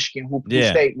to Michigan who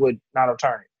state would not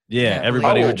overturn it. Yeah,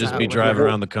 everybody would just be driving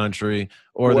around the country,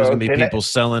 or there's gonna be people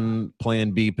selling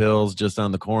Plan B pills just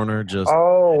on the corner.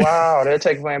 Oh wow, they're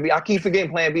taking Plan B. I keep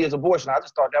forgetting Plan B is abortion. I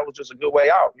just thought that was just a good way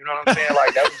out. You know what I'm saying?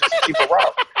 Like that was just a cheaper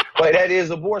route. But that is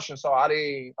abortion. So I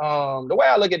didn't. The way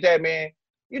I look at that, man,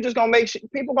 you're just gonna make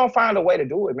people gonna find a way to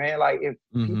do it, man. Like if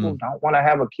people don't want to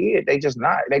have a kid, they just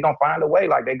not. They gonna find a way.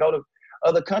 Like they go to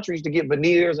other countries to get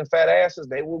veneers and fat asses.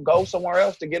 They will go somewhere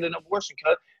else to get an abortion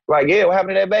cut. Like, yeah, what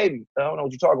happened to that baby? I don't know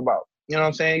what you're talking about. You know what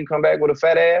I'm saying? You come back with a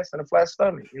fat ass and a flat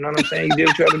stomach. You know what I'm saying? You did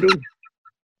what you had to do.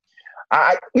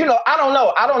 I don't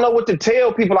know. I don't know what to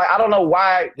tell people. Like, I don't know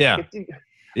why. Yeah.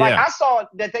 I saw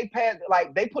that they passed,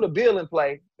 like, they put a bill in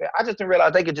play. I just didn't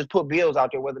realize they could just put bills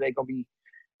out there, whether they gonna be,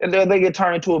 and they get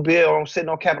turned into a bill sitting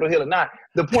on Capitol Hill or not.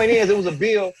 The point is, it was a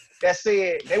bill that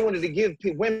said they wanted to give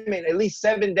women at least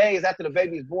 7 days after the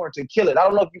baby is born to kill it. I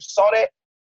don't know if you saw that.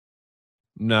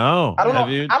 No, I don't know.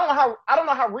 I don't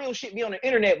know how real shit be on the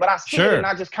internet, but I see it and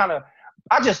I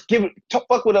just give it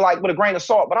fuck with it like with a grain of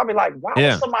salt. But I'll be like, why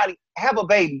would somebody have a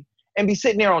baby and be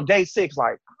sitting there on day 6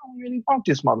 like, I don't really want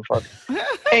this motherfucker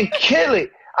and kill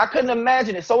it? I couldn't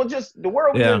imagine it. So it just the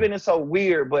world we live in is so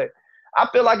weird. But I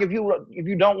feel like if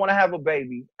you don't want to have a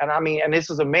baby, and I mean, and this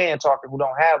is a man talking who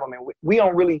don't have them, and we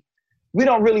don't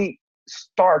really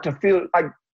start to feel like.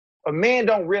 A man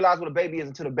don't realize what a baby is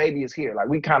until the baby is here. Like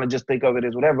we kind of just think of it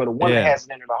as whatever. The woman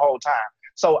hasn't entered the whole time.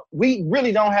 So we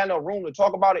really don't have no room to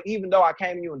talk about it. Even though I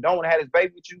came to you and don't want to have this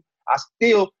baby with you, I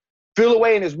still feel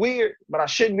away and it's weird, but I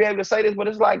shouldn't be able to say this. But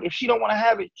it's like, if she don't want to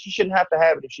have it, she shouldn't have to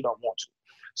have it if she don't want to.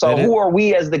 So who are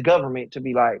we as the government to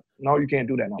be like, no, you can't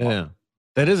do that no more? Yeah.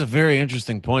 That is a very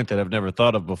interesting point that I've never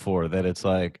thought of before, that it's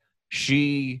like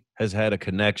she has had a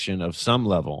connection of some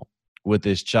level with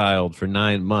this child for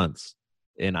 9 months.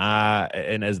 And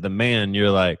as the man,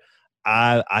 you're like,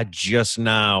 I just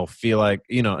now feel like,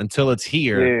 until it's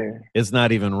here, it's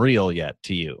not even real yet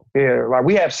to you. Yeah, like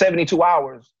we have 72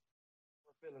 hours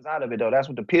for feelings out of it, though. That's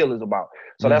what the pill is about.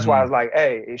 So that's why I was like,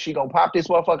 hey, is she gonna pop this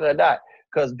motherfucker or not?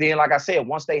 Because then, like I said,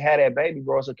 once they had that baby,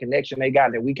 bro, it's a connection they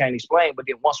got that we can't explain. But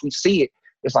then once we see it,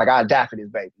 it's like, I die for this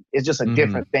baby. It's just a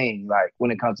different thing, like,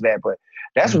 when it comes to that. But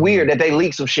that's weird that they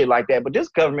leak some shit like that. But this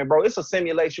government, bro, it's a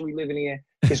simulation we living in.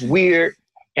 It's weird.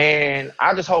 And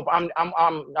I just hope I'm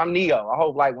Neo. I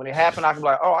hope like when it happened, I can be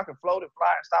like, oh, I can float and fly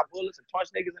and stop bullets and punch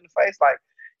niggas in the face. Like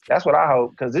that's what I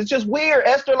hope, because it's just weird,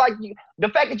 Esther. Like the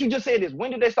fact that you just said this.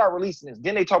 When did they start releasing this?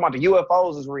 Then they talk about the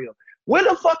UFOs is real. Where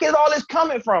the fuck is all this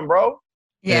coming from, bro?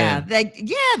 Yeah,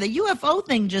 the UFO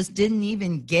thing just didn't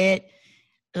even get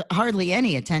hardly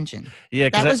any attention. Yeah,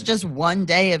 that was just one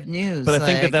day of news. But I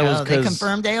think that was they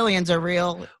confirmed aliens are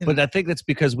real. But I think that's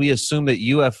because we assume that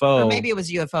UFO. Or maybe it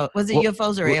was UFO. Was it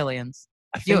UFOs or aliens?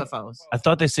 UFOs. I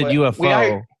thought they said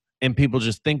UFO, and people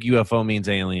just think UFO means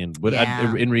alien. But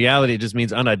in reality, it just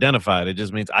means unidentified. It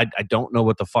just means I don't know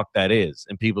what the fuck that is.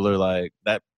 And people are like,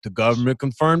 that the government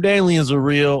confirmed aliens are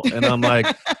real, and I'm like,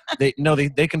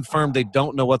 they confirmed they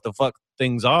don't know what the fuck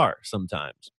things are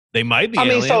sometimes. They might be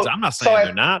aliens. I'm not saying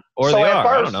they're not, or they are.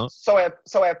 I don't know. So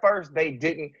at first they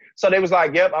didn't. So they was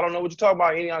like, "Yep, I don't know what you're talking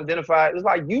about. Any unidentified." It's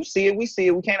like you see it, we see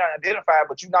it. We can't identify it,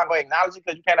 but you're not going to acknowledge it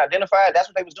because you can't identify it. That's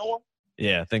what they was doing.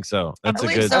 Yeah, I think so. I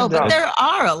believe so, but there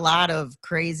are a lot of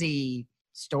crazy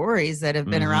stories that have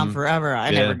been around forever. I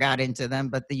never got into them,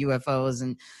 but the UFOs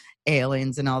and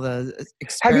aliens and all the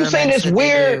experiments. Have you seen this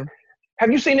weird?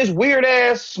 Have you seen this weird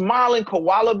ass smiling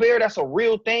koala bear? That's a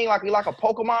real thing, like a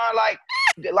Pokemon.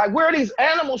 Like where are these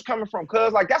animals coming from?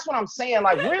 Cause like that's what I'm saying.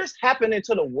 Like where's happening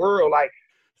to the world? Like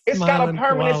It's got a Smiling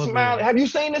permanent koala smile. bear. Have you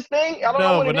seen this thing? I don't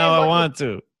know No, what but it now is. I Like, want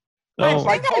to. I it's Oh,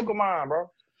 like think Pokemon, bro.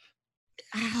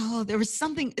 Oh, there was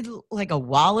something like a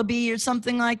wallaby or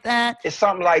something like that. It's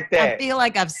something like I that. feel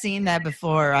like I've seen that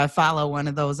before. I follow one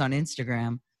of those on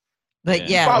Instagram. But Yeah.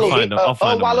 yeah, Follow I'll find them. I'll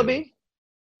find them wallaby.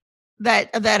 that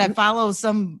I follow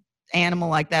some animal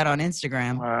like that on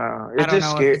Instagram. Wow, I it's don't just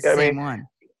know scary. if it's the I same mean, one.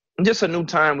 just a new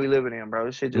time we living in, bro.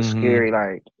 This shit just Mhm. scary.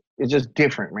 Like, it's just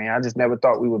different, man. I just never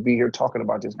thought we would be here talking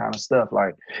about this kind of stuff.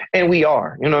 Like, and we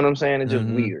are. You know what I'm saying? It's just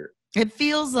Mhm. weird. It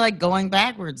feels like going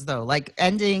backwards though, like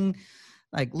ending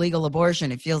like legal abortion.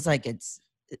 It feels like it's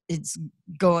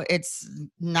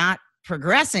not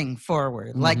progressing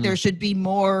forward. Like Mhm. there should be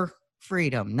more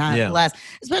freedom, not Yeah. less,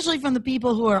 especially from the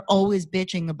people who are always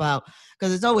bitching about,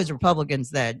 because it's always Republicans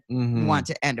that Mhm. want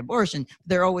to end abortion.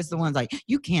 They're always the ones like,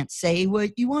 you can't say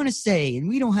what you want to say and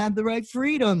we don't have the right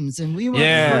freedoms and we want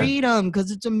Yeah. freedom because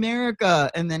it's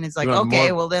America. And then it's like, You want okay,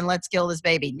 more- well then let's kill this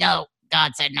baby. No,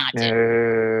 God said not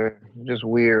to. Just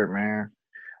weird, man.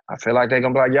 I feel like they're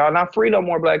gonna be like, y'all not free no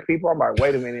more, black people. I'm like,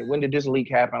 wait a minute, when did this leak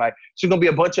happen? Like, there's gonna be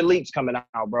a bunch of leaks coming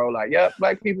out, bro. Like, yeah,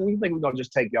 black people, we think we're gonna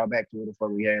just take y'all back to the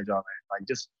fuck we had y'all at. Like,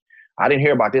 just, I didn't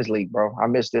hear about this leak, bro. I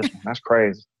missed this one. That's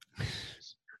crazy.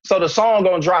 So the song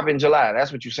gonna drop in July.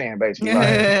 That's what you're saying, basically.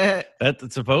 Right?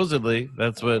 That supposedly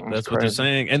that's what That's they're crazy.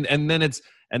 saying, and then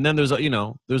there's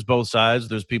there's both sides.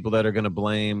 There's people that are going to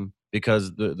blame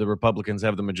because the Republicans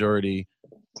have the majority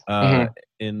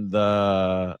in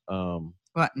the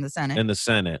What, in the Senate? in the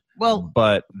Senate, Well,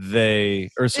 but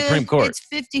Supreme Court. It's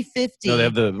 50-50. No, they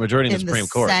have the majority in the Supreme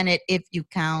Court. Senate if you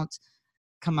count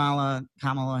Kamala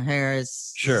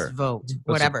Harris' Sure. vote,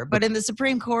 whatever. But in the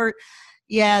Supreme Court,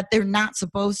 yeah, they're not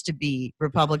supposed to be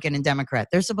Republican and Democrat.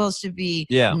 They're supposed to be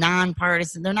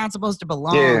nonpartisan. They're not supposed to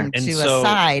belong And to so- a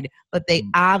side, but they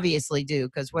obviously do,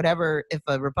 because if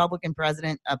a Republican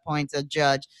president appoints a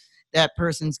judge, that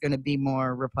person's going to be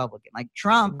more Republican. Like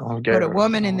Trump put a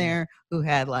woman in there who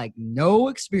had like no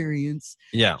experience.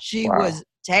 Yeah. She Wow. was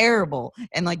terrible.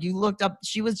 And like you looked up,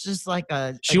 she was just like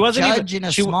a wasn't judge even in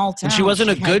a small town. And she wasn't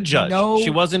a had good judge. no- She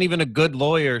wasn't even a good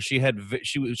lawyer. She had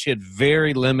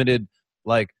very limited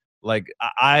like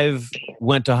I've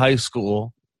went to high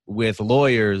school with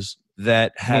lawyers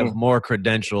that have more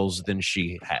credentials than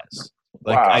she has.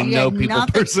 Like Wow. I She know had people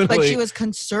nothing, personally, but she was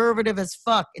conservative as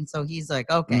fuck. And so he's like,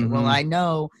 okay, well, I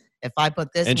know if I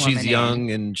put this and woman she's in,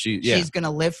 young and she's gonna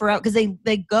live forever, because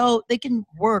they can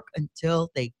work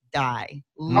until they die.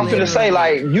 I'm gonna say,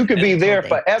 like, you could be there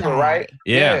forever, right?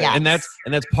 Yeah. Yes.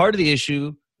 And that's part of the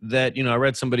issue that, I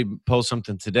read somebody post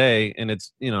something today, and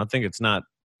it's, I think it's not,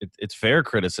 it's fair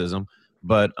criticism,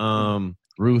 but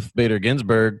Ruth Bader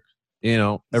Ginsburg,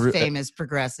 famous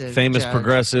progressive judge.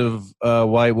 progressive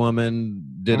white woman,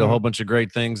 did a whole bunch of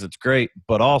great things. It's great.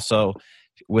 But also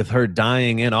with her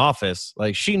dying in office,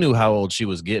 like she knew how old she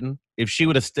was getting. If she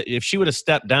would have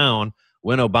stepped down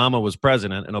when Obama was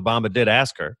president, and Obama did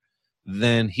ask her,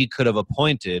 then he could have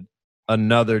appointed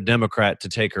another Democrat to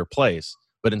take her place.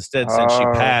 But instead, since she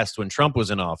passed when Trump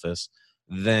was in office,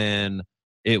 then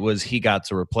it was he got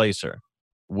to replace her,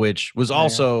 which was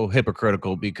also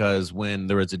hypocritical, because when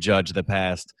there was a judge that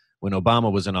passed when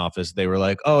Obama was in office, they were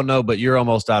like, oh no, but you're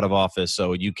almost out of office,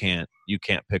 so you can't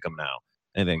pick him now.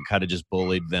 And then kind of just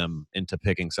bullied them into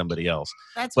picking somebody else.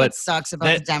 That's what sucks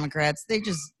about the Democrats. They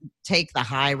just take the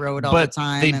high road all the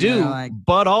time. They do, like,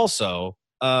 but also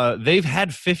they've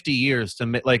had 50 years to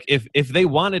make, like, if they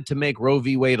wanted to make Roe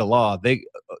v. Wade a law,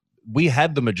 we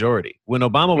had the majority. When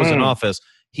Obama was in office,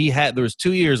 there was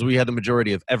 2 years we had the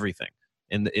majority of everything.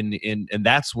 And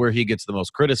that's where he gets the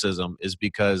most criticism, is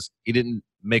because he didn't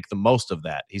make the most of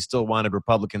that. He still wanted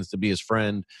Republicans to be his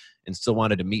friend and still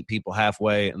wanted to meet people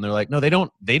halfway. And they're like, no, they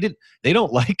don't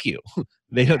like you.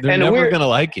 They're never going to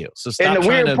like you. So stop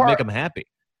trying to make them happy.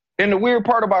 And the weird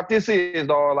part about this is,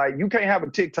 dog, like, you can't have a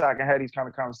TikTok and have these kind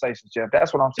of conversations, Jeff.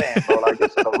 That's what I'm saying, bro. Like,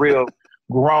 this is a real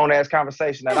grown-ass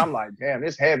conversation that I'm like, damn,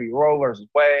 this heavy. Roe versus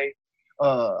Wade,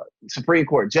 Supreme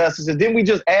Court justices. Didn't we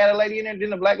just add a lady in there?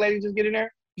 Didn't a black lady just get in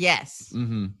there? yes.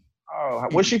 Mm-hmm. Oh,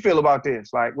 what's she feel about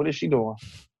this? Like, what is she doing?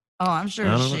 Oh, I'm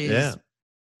sure she's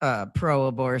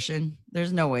pro-abortion.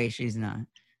 There's no way she's not.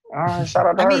 All right, shout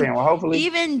out to her then. Well, hopefully.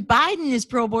 Even Biden is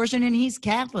pro-abortion, and he's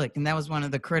Catholic. And that was one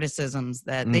of the criticisms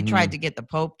that they tried to get the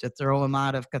Pope to throw him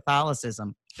out of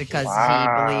Catholicism because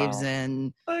he believes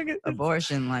in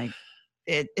abortion. Like,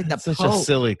 the such Pope. a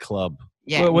silly club.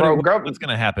 Yeah. What's going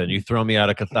to happen? You throw me out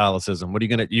of Catholicism. What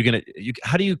are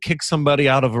how do you kick somebody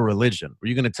out of a religion? Are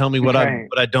you going to tell me what I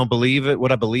don't believe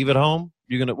what I believe at home?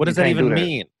 What does that even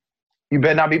mean? You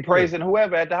better not be praising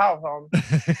whoever at the house,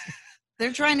 homie.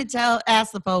 They're trying to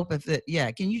ask the Pope if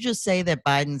can you just say that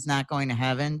Biden's not going to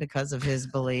heaven because of his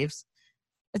beliefs?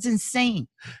 It's insane.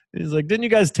 He's like, didn't you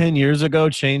guys 10 years ago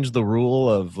change the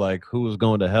rule of like who was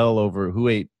going to hell over who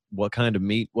ate what kind of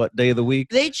meat, what day of the week?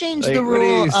 They changed Like, the what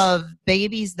rule is- of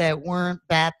babies that weren't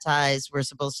baptized were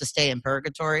supposed to stay in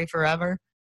purgatory forever.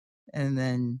 And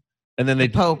then And then the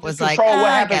they, Pope was like, control what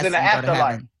I happens guess in the I'll go to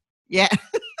afterlife. heaven. Yeah.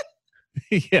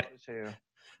 yeah.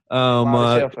 Wild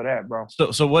as hell for that, bro.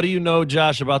 So what do you know,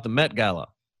 Josh, about the Met Gala?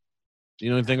 Do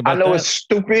you know anything about I know that? it's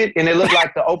stupid, and it looked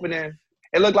like the opening.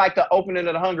 It looked like the opening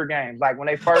of the Hunger Games. Like when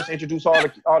they first introduced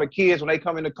all the kids when they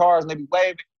come in the cars and they be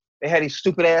waving. They had these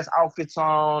stupid ass outfits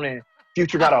on, and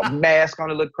Future got a mask on.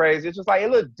 It looked crazy. It's just like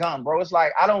it looked dumb, bro. It's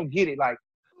like I don't get it. Like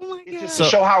Oh my it's just God. to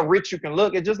show how rich you can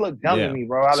look. It just looked dumb Yeah. to me,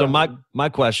 bro. So my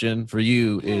question for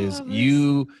you is: love this.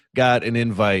 you got an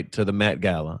invite to the Met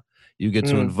Gala. You get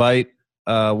to invite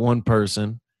one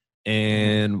person,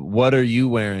 and what are you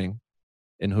wearing,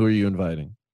 and who are you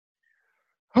inviting?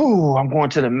 Ooh, I'm going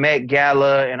to the Met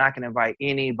Gala, and I can invite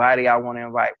anybody I want to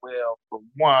invite. Well, for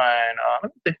one,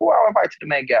 let me think who I'll invite to the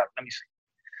Met Gala. Let me see.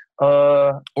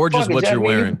 Or just fuck it, what Jeff, you're me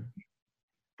and you- wearing.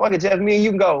 Fuck it, Jeff. Me and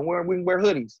you can go. We can wear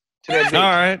hoodies to that All bitch.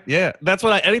 right, yeah, that's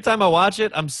what anytime I watch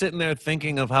it, I'm sitting there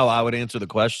thinking of how I would answer the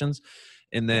questions,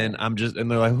 and then and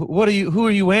they're like, who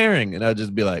are you wearing? And I'd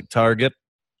just be like, Target.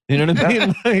 You know what I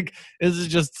mean? Like, this is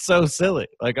just so silly.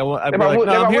 Like, I'd be like, no,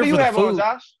 I'm what here do you for the have on, food.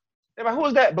 Josh? They're like, who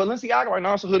is that? Balenciaga right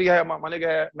now. It's a hoodie I have. My nigga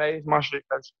had made. It's my shit.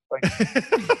 That's like,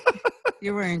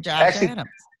 You're wearing Josh Actually- Adams.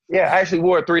 yeah, I actually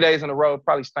wore it 3 days in a row.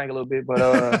 Probably stank a little bit, but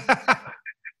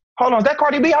hold on. Is that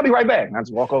Cardi B? I'll be right back. And I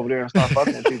just walk over there and start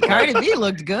fucking with people. Cardi B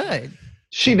looked good.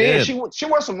 She did. did. She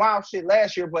wore some wild shit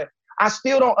last year, but I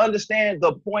still don't understand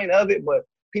the point of it. But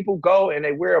people go and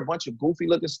they wear a bunch of goofy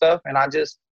looking stuff, and I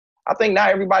think now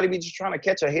everybody be just trying to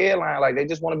catch a headline. Like they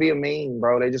just want to be a meme,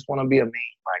 bro. They just want to be a meme.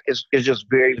 Like it's just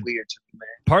very weird to me, man.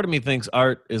 Part of me thinks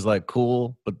art is like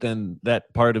cool, but then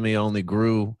that part of me only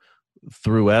grew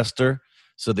through Esther.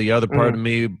 So the other part of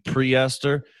me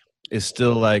pre-Esther is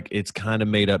still like it's kind of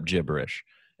made up gibberish.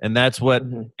 And that's what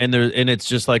and it's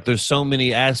just like there's so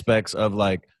many aspects of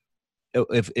like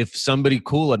if somebody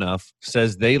cool enough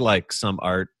says they like some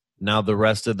art, now the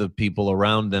rest of the people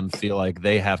around them feel like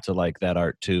they have to like that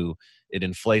art too. It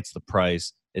inflates the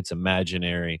price. It's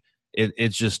imaginary.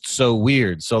 It's just so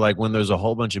weird. So like when there's a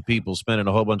whole bunch of people spending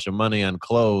a whole bunch of money on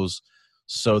clothes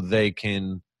so they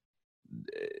can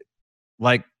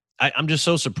like I'm just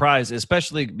so surprised,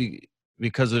 especially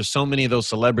because there's so many of those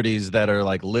celebrities that are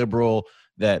like liberal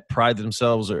that pride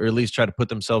themselves or at least try to put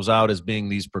themselves out as being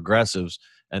these progressives.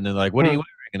 And they're like, what are you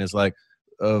wearing? And it's like,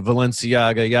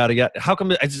 Balenciaga, yada, yada. How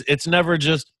come it's never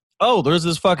just, oh, there's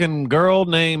this fucking girl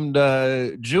named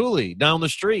Julie down the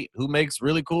street who makes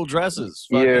really cool dresses.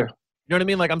 Fucking, Yeah. you know what I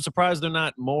mean? Like, I'm surprised they're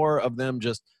not more of them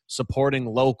just supporting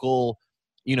local,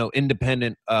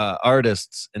 independent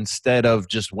artists instead of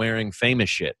just wearing famous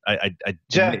shit.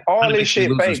 Jeff, it all kinda this makes me shit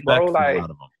lose fake, respect bro. for a Like, lot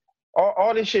of them.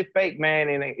 all this shit fake, man.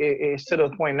 And it's to the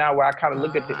point now where I kind of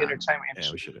look at the entertainment Yeah, we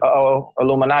industry. should.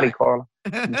 Illuminati caller.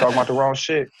 You talking about the wrong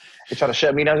shit. They try to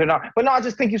shut me down here now. But no, I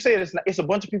just think you said it's a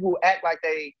bunch of people who act like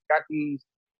they got these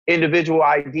individual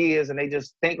ideas and they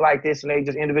just think like this and they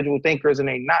just individual thinkers and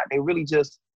they not. They really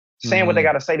just saying what they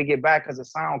got to say to get back because it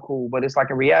sound cool. But it's like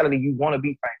in reality, you want to be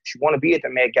famous. You want to be at the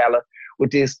Met Gala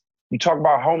with this. You talk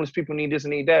about homeless people need this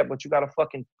and need that, but you got a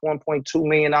fucking $1.2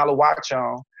 million watch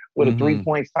on with a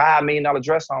 $3.5 million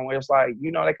dress on where it's like, they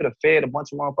could have fed a bunch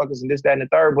of motherfuckers and this, that, and the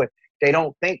third, but they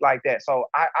don't think like that. So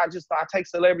I take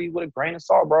celebrities with a grain of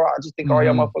salt, bro. I just think all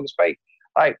y'all motherfuckers fake.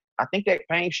 Like, I think that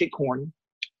fame shit corny.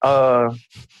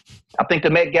 I think the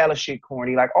Met Gala shit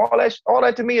corny. Like all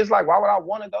that to me is like, why would I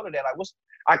want to go to that?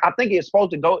 Like I think it's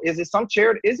supposed to go. Is it some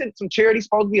charity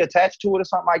supposed to be attached to it or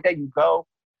something like that? You go.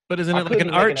 But isn't it like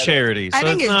an art charity? So I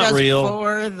think it's it's not just real.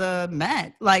 for the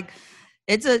Met. Like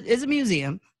it's a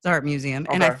museum. It's an art museum.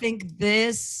 And I Okay. think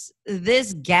this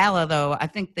gala though, I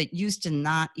think that used to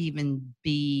not even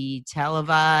be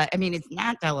televised. I mean, it's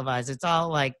not televised. It's all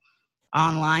like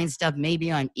online stuff,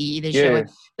 maybe on they show it,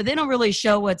 but they don't really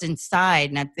show what's inside.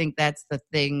 And I think that's the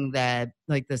thing that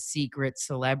like the secret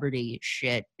celebrity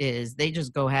shit is. They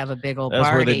just go have a big old That's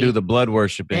party. where they do the blood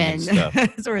worshiping and stuff.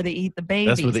 That's where they eat the babies.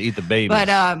 That's where they eat the babies.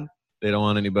 But they don't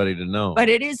want anybody to know. but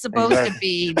it is supposed to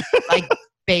be like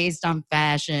based on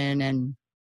fashion, and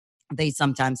they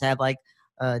sometimes have like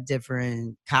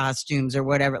different costumes or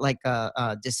whatever, like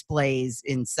displays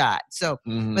inside. So,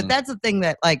 but that's the thing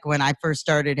that like when I first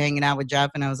started hanging out with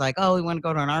Jeff and I was like, oh, we want to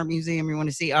go to an art museum. We want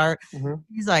to see art.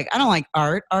 He's like, I don't like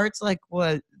art. Art's like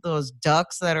what those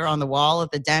ducks that are on the wall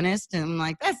at the dentist. And I'm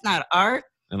like, that's not art.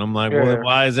 And I'm like, well,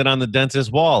 why is it on the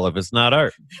dentist's wall if it's not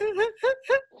art?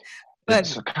 But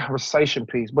it's a conversation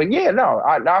piece. But yeah, no,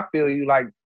 I feel you. Like,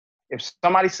 if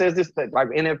somebody says this, like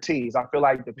NFTs, I feel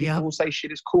like the people who say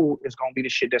shit is cool is gonna be the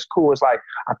shit that's cool. It's like,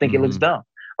 I think it looks dumb.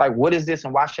 Like, what is this,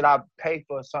 and why should I pay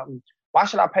for something? Why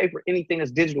should I pay for anything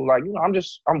that's digital? Like,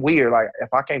 I'm weird. Like,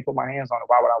 if I can't put my hands on it,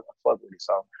 why would I want to fuck with it?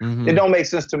 So it don't make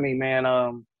sense to me, man.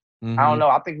 I don't know.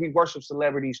 I think we worship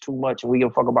celebrities too much, and we give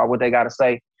a fuck about what they got to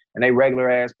say. And they regular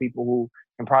ass people who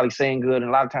can probably sing good, and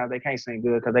a lot of times they can't sing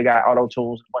good because they got auto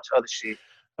tunes and a bunch of other shit.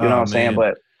 You know what I'm saying?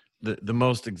 But the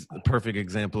most perfect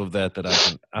example of that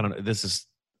I don't know. This is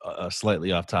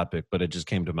slightly off topic, but it just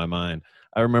came to my mind.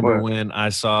 I remember when I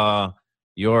saw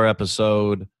your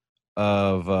episode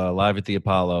of Live at the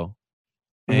Apollo,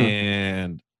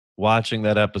 and watching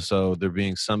that episode, there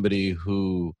being somebody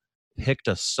who picked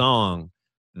a song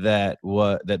that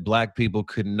black people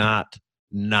could not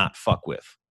fuck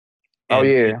with.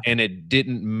 And it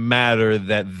didn't matter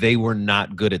that they were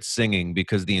not good at singing,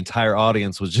 because the entire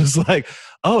audience was just like,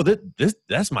 oh,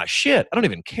 that's my shit. I don't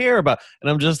even care about.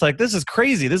 And I'm just like, this is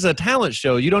crazy. This is a talent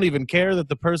show. You don't even care that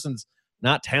the person's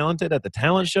not talented at the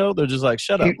talent show. They're just like,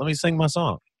 shut up. Let me sing my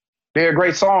song. They're a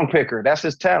great song picker. That's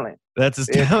his talent. That's his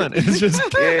talent. It's just,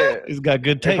 he's got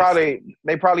good taste.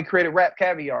 They probably created Rap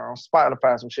Caviar on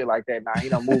Spotify, some shit like that.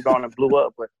 Now, moved on and blew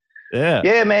up. But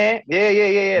yeah, man.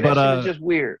 Yeah. That shit is just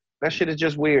weird. That shit is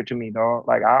just weird to me, dog.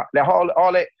 Like,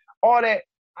 all that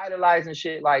idolizing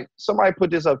shit. Like, somebody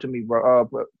put this up to me, bro.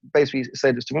 Basically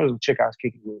said this to me. It was a chick I was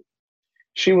kicking with.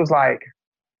 She was like,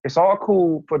 it's all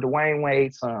cool for Dwayne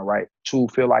Wade's son, right, to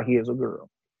feel like he is a girl.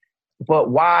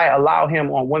 But why allow him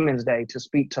on Women's Day to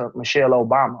speak to Michelle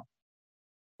Obama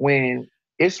when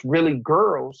it's really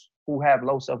girls who have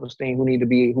low self-esteem who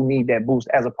need that boost,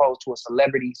 as opposed to a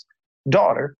celebrity's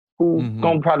daughter who's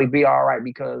gonna probably be all right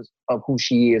because of who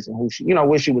she is and who she,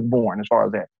 where she was born, as far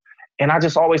as that. And I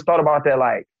just always thought about that.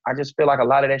 Like, I just feel like a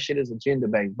lot of that shit is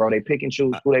agenda-based, bro. They pick and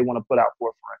choose who they want to put out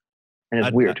forefront. And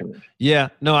it's weird to me. Yeah,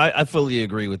 no, I fully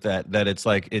agree with that. That it's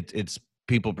like it's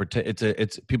people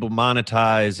it's people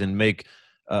monetize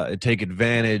and take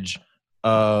advantage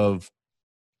of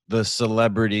the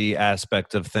celebrity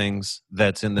aspect of things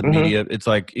that's in the media. It's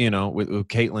like, with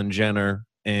Caitlyn Jenner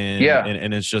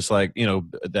and it's just like,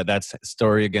 that's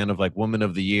story again of like Woman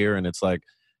of the Year, and it's like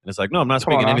no, I'm not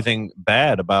speaking anything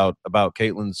bad about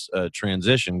Caitlyn's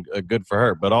transition. Good for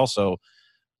her, but also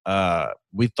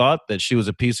we thought that she was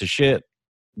a piece of shit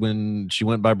when she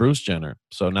went by Bruce Jenner.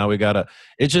 So now we gotta,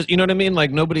 it's just, you know what I mean?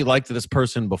 Like, nobody liked this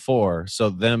person before. So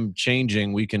them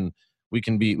changing, we can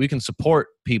support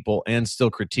people and still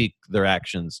critique their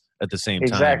actions at the same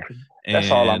time. Exactly.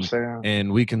 That's all I'm saying.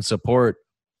 And we can support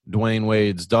Dwayne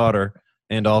Wade's daughter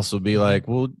and also be like,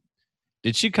 well,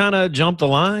 did she kind of jump the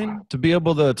line to be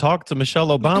able to talk to Michelle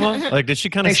Obama? Like, did she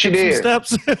kind of skip some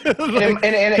steps? Like, and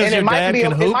it might be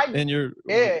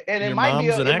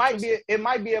it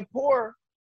might be a poor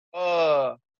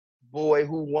boy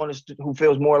who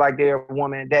feels more like they're a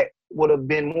woman that would have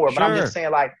been more. But I'm just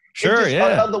saying, like,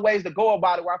 other ways to go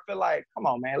about it where I feel like, come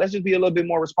on, man, let's just be a little bit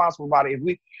more responsible about it.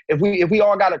 If we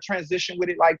all got to transition with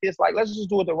it like this, like, let's just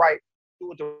do it the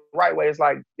right way. It's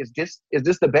like, is this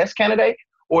the best candidate?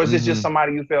 Or is this just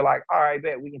somebody you feel like, all right,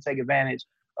 bet we can take advantage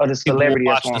of the celebrity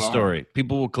that's going on? Watch the story.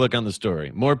 People will click on the story.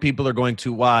 More people are going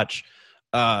to watch,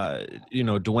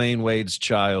 Dwayne Wade's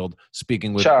child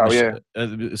speaking with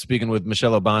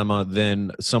Michelle Obama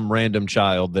than some random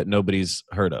child that nobody's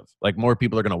heard of. Like, more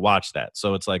people are going to watch that.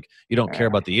 So it's like, you don't care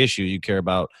about the issue. You care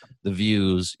about the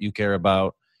views. You care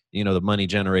about, the money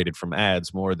generated from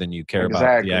ads more than you care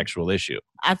about the actual issue.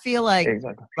 I feel like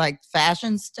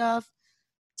fashion stuff,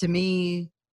 to me,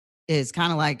 is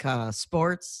kind of like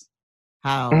sports,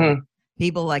 how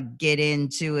people like get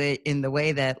into it in the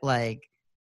way that, like,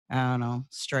 I don't know,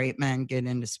 straight men get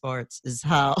into sports is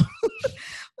how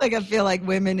like, I feel like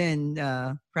women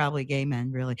and probably gay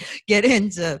men really get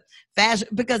into fashion,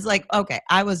 because, like, okay,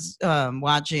 I was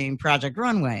watching Project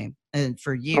Runway, and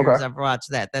for years I've watched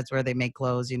that. That's where they make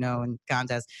clothes, and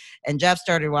contests. And Jeff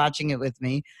started watching it with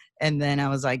me. And then I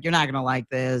was like, you're not going to like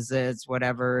this. It's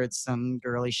whatever. It's some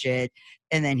girly shit.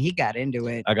 And then he got into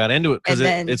it. I got into it because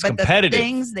it's competitive. The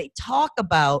things they talk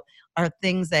about are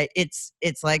things that it's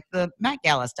like the Met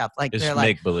Gala stuff. Like, it's they're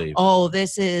like, make-believe. Oh,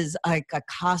 this is like a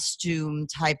costume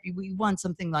type. We want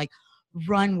something like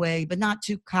runway, but not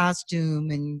too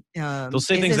costume. And they'll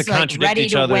say things that contradict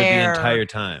each other the entire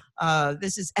time.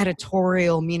 This is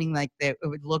editorial, meaning like that it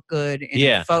would look good in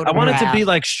a photograph. I want it to be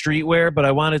like streetwear, but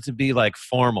I want it to be like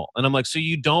formal. And I'm like, so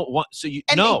you don't want, so you,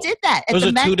 and no. they did that. Those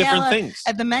are two different things.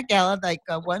 At the Met Gala, like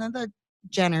one of the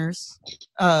Jenners,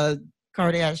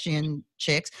 Kardashian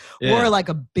chicks, Yeah. wore like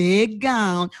a big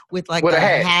gown with like With a a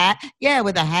hat. hat. Yeah,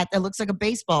 with a hat that looks like a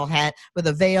baseball hat with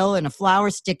a veil and a flower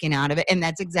sticking out of it. And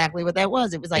that's exactly what that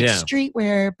was. It was like Yeah.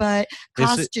 streetwear, but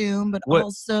It's- costume, but what-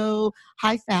 also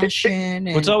high fashion.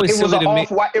 What's And always It was silly an to me.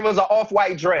 off-white. It was an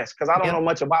off-white dress because I don't Yep. know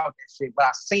much about that shit, but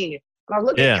I seen it. And I was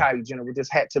looking Yeah. at Kylie Jenner with this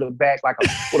hat to the back, like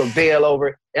with a veil over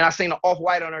it, and I seen an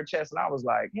off-white on her chest, and I was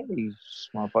like, "Hey, these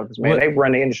motherfuckers, man, What- they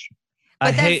run the industry." I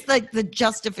But that's hate. like the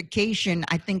justification,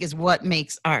 I think, is what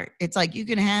makes art. It's like you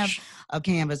can have a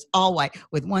canvas all white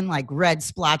with one like red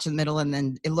splotch in the middle, and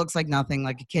then it looks like nothing,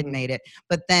 like a kid made it.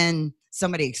 But then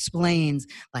somebody explains,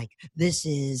 like, this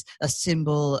is a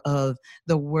symbol of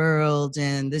the world,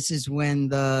 and this is when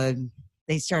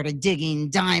they started digging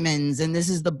diamonds, and this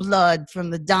is the blood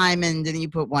from the diamond, and you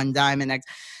put one diamond next.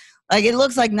 Like, it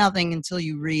looks like nothing until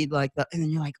you read and then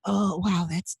you're like, oh wow,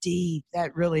 that's deep.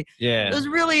 That really, Yeah. this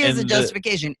really is a And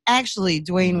justification. Actually,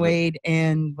 Dwayne Wade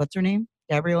and what's her name?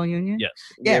 Gabrielle Union? Yes.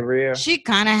 Yeah. Gabrielle. She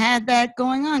kind of had that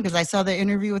going on because I saw the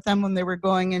interview with them when they were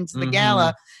going into the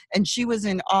gala, and she was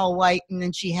in all white, and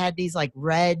then she had these like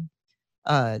red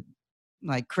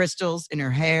like crystals in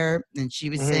her hair, and she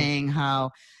was saying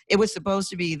how it was supposed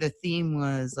to be, the theme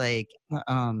was like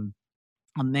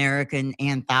American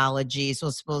anthology, so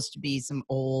it's supposed to be some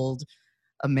old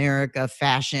America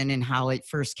fashion and how it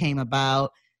first came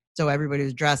about. So everybody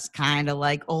was dressed kind of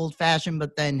like old fashioned,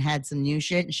 but then had some new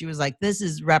shit. And she was like,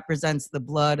 "This represents the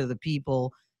blood of the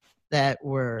people that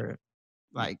were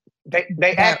like They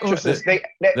that- actresses. They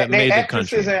that made the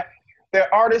actresses country. and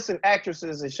they're artists and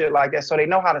actresses and shit like that. So they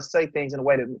know how to say things in a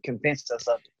way to convince us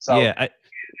of it. So Yeah.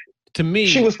 To me,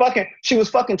 she was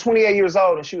fucking 28 years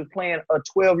old and she was playing a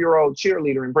 12-year-old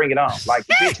cheerleader and Bring It On. Like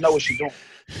the bitch know what she's doing.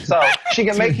 So she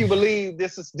can make you believe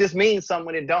this means something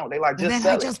when it don't. They like and just then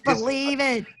sell I just it. Just- believe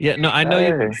it." Yeah. No, I know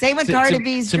you. Hey. Same with To- Cardi to-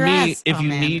 B's to dress. me, if Oh, you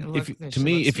man, need, it if looked- you- that to shit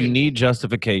me, looks if you sweet. need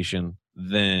justification,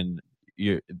 then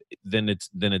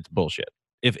it's bullshit.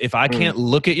 If I can't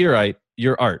look at your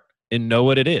art and know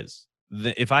what it is,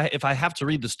 if I have to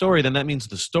read the story, then that means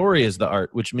the story is the art,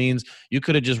 which means you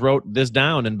could have just wrote this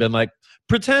down and been like,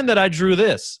 pretend that I drew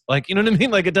this. Like, you know what I mean?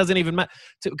 Like, it doesn't even matter,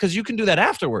 because you can do that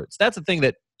afterwards. That's the thing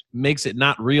that makes it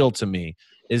not real to me,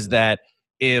 is that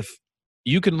if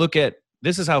you can look at,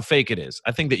 this is how fake it is.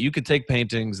 I think that you could take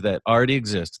paintings that already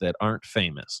exist that aren't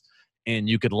famous, and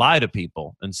you could lie to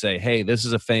people and say, hey, this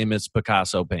is a famous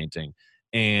Picasso painting.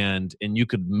 And you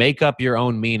could make up your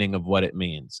own meaning of what it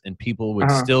means, and people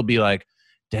would still be like,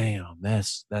 damn,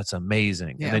 that's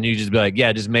amazing. Yeah. And then you just be like, yeah,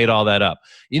 I just made all that up.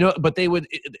 You know, but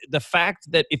the fact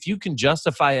that if you can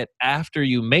justify it after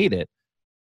you made it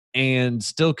and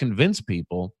still convince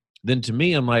people, then to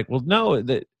me, I'm like, well, no,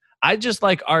 I just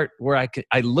like art where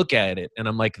I look at it and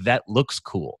I'm like, that looks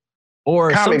cool.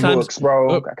 Or comic sometimes, books,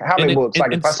 bro. Comic books.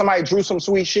 Like and if somebody drew some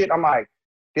sweet shit, I'm like,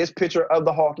 this picture of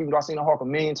the Hawk, even though I've seen the Hawk a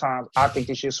million times, I think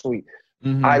this shit's sweet.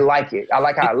 Mhm. I like it. I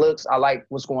like how it looks. I like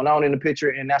what's going on in the picture,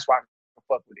 and that's why I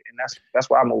fuck with it. And that's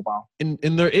why I move on. And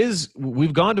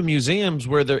we've gone to museums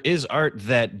where there is art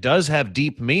that does have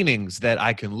deep meanings that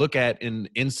I can look at and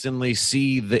instantly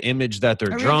see the image that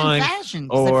they're Or drawing. even fashion,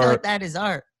 'cause I feel or- like that is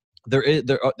art.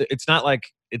 It's not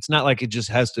like it just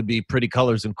has to be pretty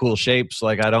colors and cool shapes.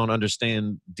 Like, I don't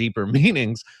understand deeper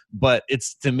meanings, but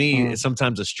it's, to me, it's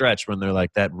sometimes a stretch when they're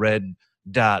like, that red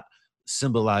dot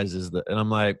symbolizes and I'm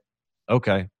like,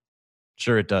 okay,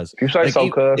 sure it does. If you say Like, so,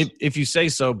 cuz. if you say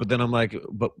so, but then I'm like,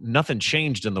 but nothing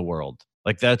changed in the world.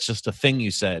 Like, that's just a thing you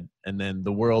said, and then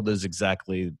the world is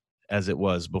exactly as it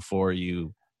was before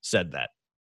you said that.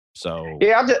 So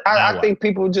Yeah, now I what? think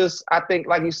people I think,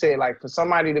 like you said, like for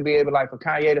somebody to be able, like for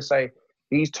Kanye to say,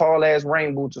 these tall ass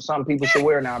rain boots are something people should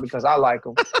wear now because I like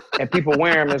them, and people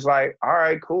wear them, it's like, all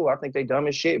right, cool. I think they dumb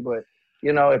as shit, but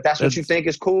you know, if that's what you think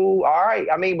is cool, all right.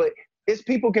 I mean, but it's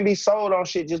people can be sold on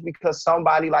shit just because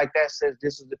somebody like that says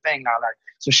this is the thing now. Like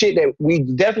some shit that we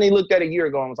definitely looked at a year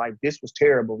ago and was like, this was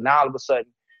terrible. Now all of a sudden,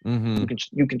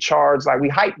 you can charge, like, we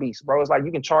hype beasts, bro. It's like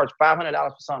you can charge $500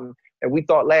 for something that we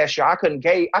thought last year I couldn't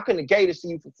have gave it to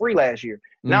you for free last year.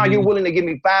 Now you're willing to give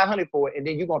me $500 for it, and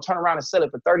then you're gonna turn around and sell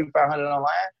it for $3,500 online,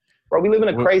 bro. We live in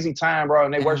a crazy time, bro,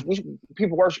 and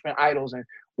people worshiping idols, and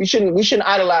we shouldn't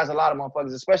idolize a lot of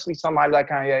motherfuckers, especially somebody like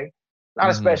Kanye. Not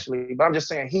especially, but I'm just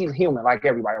saying he's human like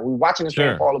everybody. We watching this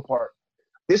thing fall apart.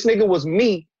 This nigga was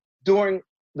me during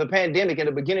the pandemic in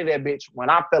the beginning of that bitch. When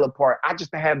I fell apart, I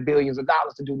just didn't have billions of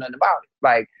dollars to do nothing about it.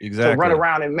 Like, to run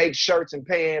around and make shirts and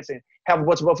pants and have a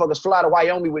bunch of motherfuckers fly to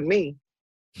Wyoming with me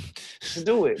to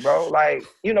do it, bro. Like,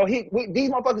 you know, these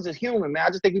motherfuckers is human, man. I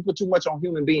just think we put too much on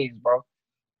human beings, bro.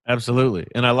 Absolutely.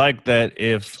 And I like that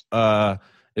if I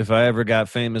ever got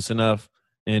famous enough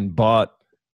and bought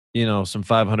some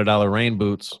 $500 rain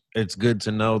boots, it's good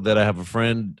to know that I have a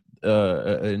friend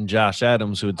in Josh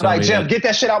Adams who would tell me, Jeff, get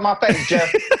that shit out my face,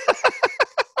 Jeff.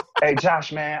 Hey,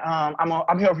 Josh, man,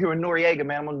 I'm here with Noriega,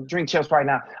 man. I'm on Drink Chips right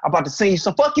now. I'm about to sing you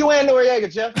some fuck you and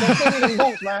Noriega, Jeff. Don't sing me them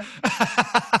boots, man.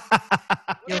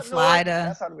 You'll fly to.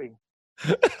 That's how to be.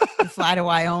 You fly to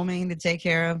Wyoming to take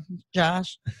care of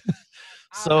Josh.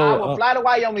 So I will fly to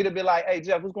Wyoming to be like, hey,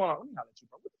 Jeff, what's going on? Let me holler at you,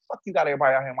 bro. What the fuck you got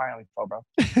everybody out here in Wyoming for, bro?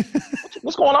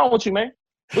 What's going on with you, man?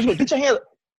 Get your hand.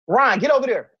 Ryan, get over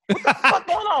there. What the fuck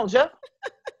going on, Jeff?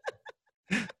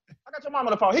 I got your mom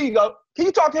on the phone. Here you go. Can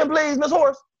you talk to him, please, Miss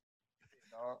Horse?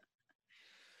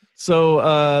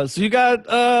 So you got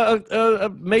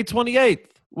May 28th.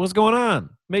 What's going on?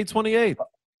 May 28th.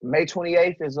 May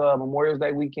 28th is Memorial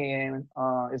Day weekend.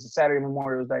 It's a Saturday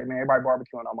Memorial Day, man. Everybody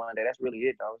barbecuing on Monday. That's really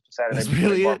it, though. It's a Saturday. That's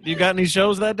really it? You got any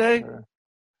shows that day?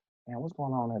 Man, what's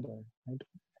going on that day?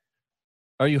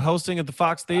 Are you hosting at the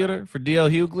Fox Theater for D.L.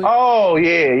 Hughley? Oh,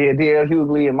 yeah. D.L.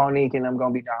 Hughley and Monique and I'm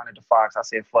going to be down at the Fox. I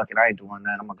said, fuck it. I ain't doing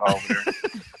that. I'm going to go over there.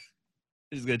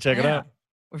 Just going to check it out.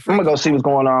 I'm going to go see what's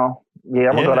going on. Yeah,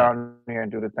 I'm going to go down there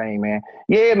and do the thing, man.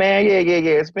 Yeah, man. Yeah.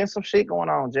 It's been some shit going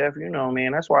on, Jeff. You know,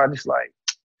 man. That's why I just like,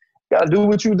 gotta do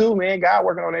what you do, man. God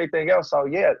working on everything else. So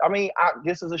yeah, I mean,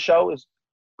 this is a show. It's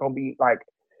gonna be like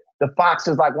the Fox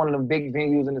is like one of the big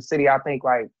venues in the city. I think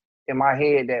like in my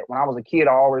head that when I was a kid,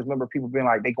 I always remember people being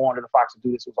like, they going to the Fox to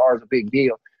do this. It was always a big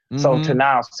deal. Mm-hmm. So to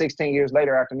now, 16 years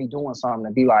later, after me doing something,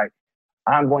 to be like,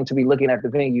 I'm going to be looking at the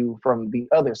venue from the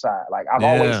other side. Like I've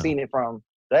always seen it from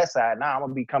that side. Now I'm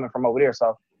gonna be coming from over there.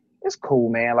 So it's cool,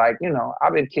 man. Like,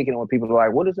 I've been kicking it with people who are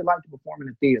like, what is it like to perform in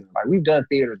the theater? Like we've done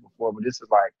theaters before, but this is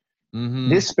like,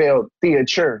 this spelled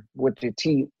theater with the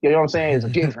T. You know what I'm saying? It's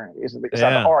different. It's like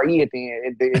the R-E at the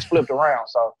end. It's flipped around.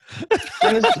 So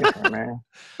it's different, man.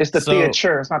 It's the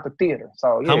theater. It's not the theater.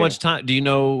 So yeah. How much time? Do you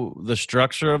know the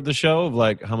structure of the show? Of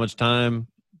like how much time?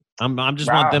 I'm just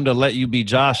want them to let you be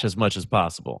Josh as much as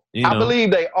possible. I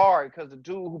believe they are because the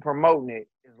dude who promoting it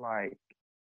is like,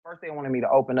 first they wanted me to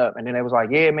open up, and then they was like,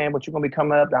 yeah, man, but you're gonna be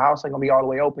coming up. The house ain't gonna be all the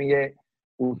way open yet.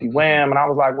 Woofy wham, and I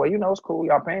was like, well, it's cool.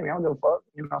 Y'all paying me. I don't give a fuck.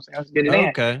 You know what I'm saying? Let's get it in.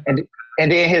 Okay.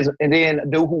 And then the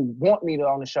dude who want me to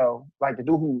on the show, like the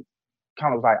dude who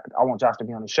kind of was like, I want Josh to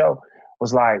be on the show,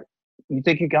 was like, you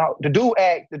think you can? The dude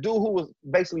who was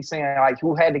basically saying like,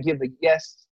 who had to give the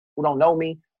yes, who don't know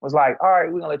me, was like, all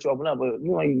right, we're gonna let you open up, but do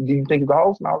you think you can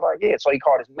host? And I was like, yeah. So he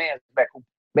called his man back who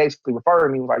basically referred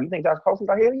me. He was like, you think Josh can host? He's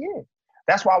like, hell yeah.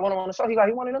 That's why I went on the show. He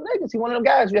one of them niggas. He one of them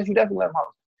guys. Yes, you definitely let him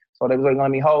host. So they was going to let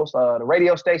me host. The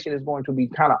radio station is going to be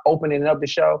kind of opening up the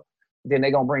show. Then they're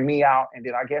going to bring me out. And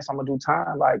then I guess I'm going to do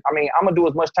time. Like, I mean, I'm going to do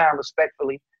as much time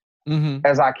respectfully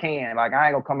as I can. Like, I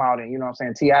ain't going to come out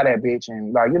and, T.I. that bitch.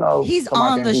 And like, He's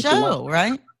on the show,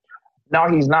 right? No,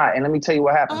 he's not. And let me tell you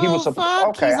what happened. He was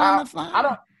supposed. Okay, he's on the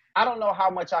fly. I don't know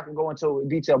how much I can go into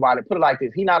detail about it. Put it like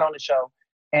this. He's not on the show.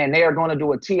 And they are going to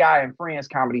do a T.I. and Friends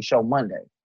comedy show Monday.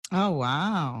 Oh,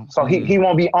 wow. So he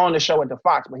won't be on the show at the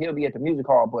Fox, but he'll be at the music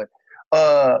hall. But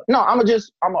no, I'm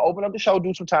gonna open up the show,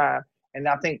 do some time. And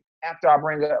I think after I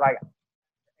bring up like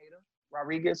Ada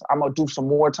Rodriguez, I'm gonna do some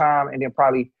more time. And then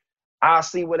probably I'll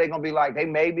see what they're gonna be like. They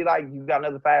may be like, you got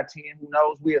another 5-10, who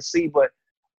knows? We'll see. But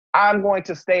I'm going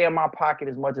to stay in my pocket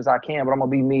as much as I can, but I'm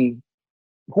gonna be me.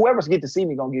 Whoever's get to see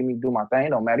me gonna get me do my thing. It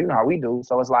don't matter. You know how we do.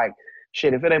 So it's like,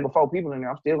 shit, if it ain't but 4 people in there,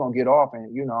 I'm still gonna get off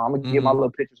and I'm gonna get my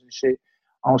little pictures and shit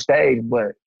on stage,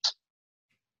 but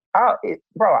I'll be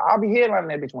headlining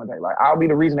that bitch one day. Like, I'll be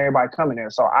the reason everybody coming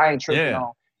there. So I ain't tripping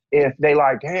on if they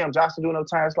like, damn, Josh is doing no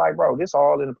time. It's like, bro, this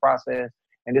all in the process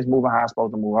and this moving how I'm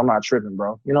supposed to move. I'm not tripping,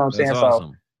 bro. You know what I'm saying?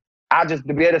 Awesome. So I just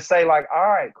to be able to say like, all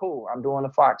right, cool. I'm doing the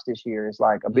Fox this year. It's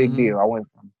like a big deal. I went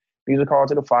from music hall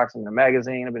to the Fox and the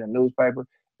magazine. I've been in the newspaper.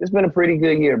 It's been a pretty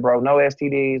good year, bro. No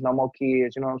STDs, no more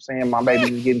kids. You know what I'm saying? My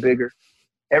baby is getting bigger.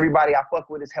 Everybody I fuck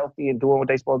with is healthy and doing what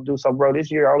they supposed to do. So, bro,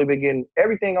 this year I only been getting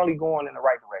everything only going in the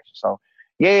right direction. So,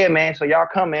 yeah, man. So y'all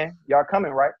coming,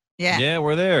 right? Yeah. Yeah,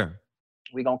 we're there.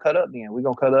 We gonna cut up then. We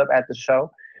gonna cut up at the show.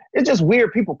 It's just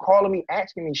weird. People calling me,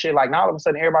 asking me shit. Like now all of a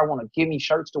sudden everybody want to give me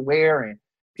shirts to wear and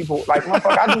people like,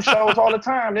 motherfucker, I do shows all the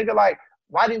time. Nigga, like,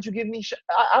 why didn't you give me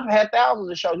I've had thousands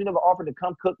of shows. You never offered to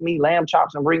come cook me lamb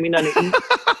chops and bring me nothing to eat.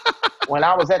 When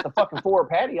I was at the fucking Ford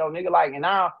patio, nigga, like, and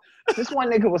now this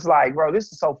one nigga was like, bro,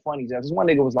 this is so funny, Jeff. This one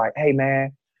nigga was like, hey,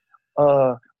 man,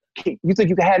 you think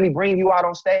you can have me bring you out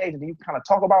on stage and then you kind of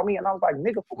talk about me? And I was like,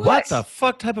 nigga, for what? What the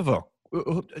fuck type of a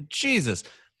Jesus?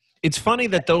 It's funny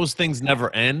that those things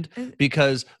never end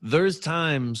because there's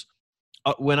times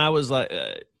when I was like,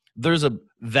 there's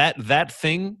that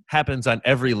thing happens on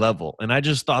every level. And I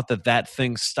just thought that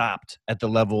thing stopped at the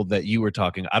level that you were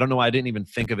talking. I don't know. I didn't even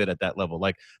think of it at that level.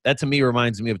 Like that to me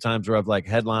reminds me of times where I've like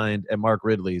headlined at Mark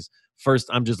Ridley's. First,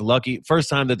 I'm just lucky. First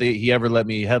time that he ever let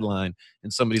me headline.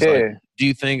 And somebody's like, do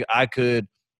you think I could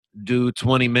do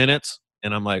 20 minutes?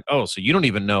 And I'm like, oh, so you don't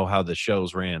even know how the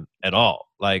shows ran at all.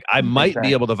 Like I might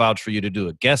be able to vouch for you to do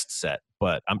a guest set,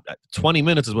 but 20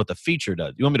 minutes is what the feature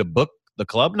does. You want me to book the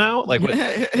club now? Like,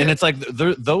 and it's like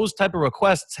those type of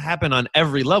requests happen on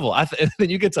every level. And then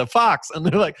you get to Fox and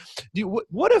they're like,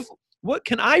 what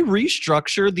can I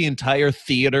restructure the entire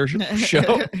theater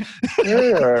show?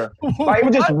 Yeah. Like, it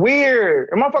was just weird.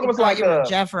 And motherfucker was like,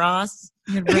 Jeff Ross.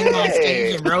 You'd bring him on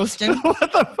stage and roast him. What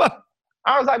the fuck?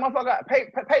 I was like, motherfucker,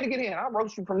 pay to get in. I'll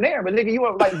roast you from there. But nigga, you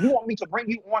want me to bring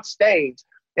you on stage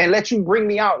and let you bring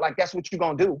me out like that's what you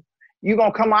gonna do. You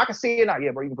gonna come out, I can see it now. Yeah,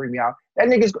 bro, you can bring me out. That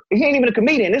nigga's, he ain't even a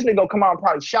comedian. This nigga gonna come out and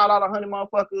probably shout out 100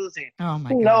 motherfuckers and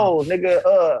who knows,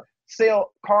 nigga,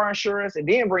 sell car insurance and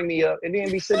then bring me up and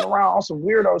then be sitting around on some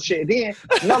weirdo shit. Then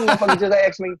another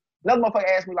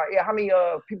motherfucker asked me like, yeah, how many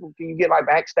people can you get like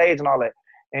backstage and all that?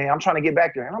 And I'm trying to get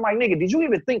back there. And I'm like, nigga, did you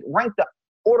even rank the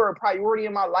order of priority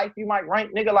in my life? You might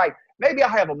rank, nigga, like maybe I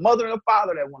have a mother and a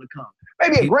father that want to come.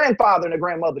 Maybe a grandfather and a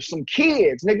grandmother, some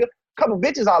kids, nigga. Couple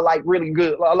bitches I like really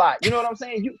good a lot. You know what I'm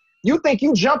saying? You think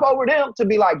you jump over them to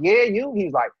be like, yeah, you?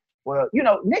 He's like, well, you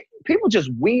know, Nick, people just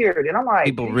weird. And I'm like,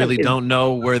 people really don't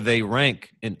know where they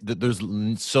rank. And there's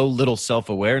so little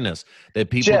self-awareness that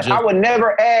people Jeff, I would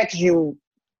never ask you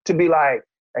to be like,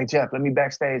 hey, Jeff, let me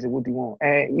backstage and what do you want?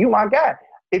 And you my guy.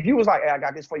 If you was like, hey, I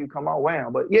got this for you, come on, wow.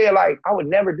 But yeah, like, I would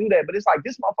never do that. But it's like,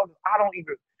 this motherfucker, I don't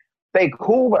even, they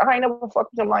cool, but I ain't never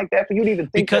fucked with them like that for you to even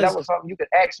think that was something you could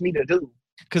ask me to do.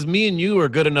 Because me and you are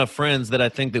good enough friends that I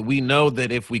think that we know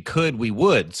that if we could, we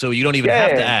would. So you don't even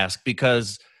have to ask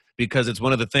because it's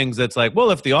one of the things that's like,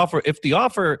 well,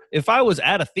 if I was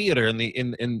at a theater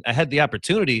and I had the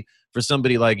opportunity for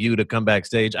somebody like you to come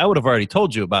backstage, I would have already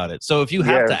told you about it. So if you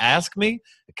have to ask me,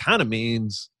 it kind of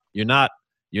means you're not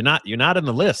in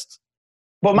the list.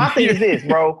 But my thing is this,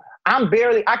 bro.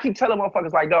 I keep telling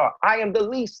motherfuckers like, dog, I am the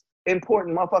least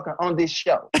important motherfucker on this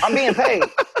show. I'm being paid.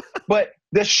 But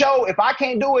the show, if I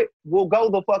can't do it, will go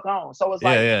the fuck on. So it's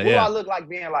like, do I look like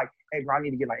being like, hey, bro, I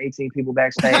need to get like 18 people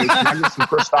backstage. Can I get some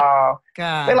Cristal?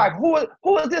 They're like, who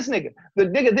is this nigga? The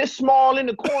nigga this small in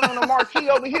the corner on the marquee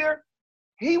over here?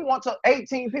 He wants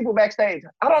 18 people backstage.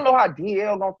 I don't know how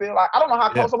DL gonna feel like. I don't know how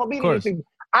close I'm gonna be to these people.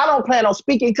 I don't plan on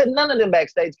speaking to none of them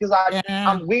backstage because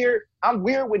I'm weird. I'm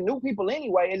weird with new people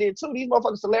anyway. And then too, these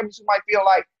motherfucking celebrities who might feel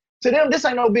like, to them, this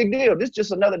ain't no big deal. This is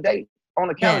just another date on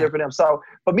the calendar for them. So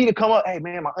for me to come up, hey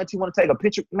man, my auntie want to take a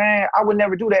picture, man, I would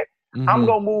never do that. Mm-hmm. I'm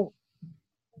gonna move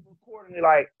accordingly.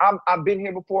 Like I've been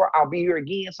here before, I'll be here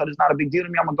again, so it's not a big deal to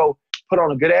me. I'm gonna go put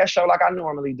on a good ass show like I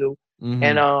normally do,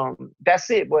 and that's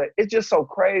it. But it's just so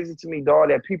crazy to me, dog,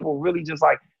 that people really just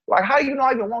like how do you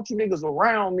not even want you niggas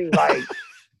around me, like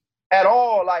at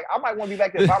all? Like I might want to be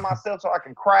back there by myself so I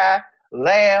can cry,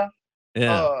 laugh,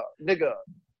 nigga.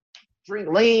 Drink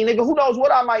lean, nigga. Who knows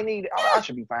what I might need? I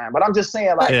should be fine. But I'm just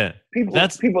saying, like,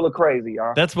 people are crazy,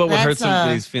 y'all. That's what would hurt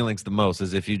somebody's feelings the most,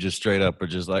 is if you just straight up are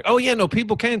just like, oh yeah, no,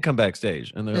 people can come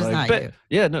backstage, and they're like,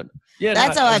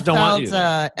 that's how I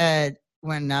felt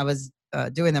when I was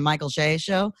doing the Michael Shea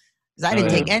show, because I didn't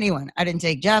take anyone. I didn't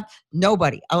take Jeff.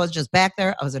 Nobody. I was just back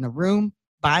there. I was in a room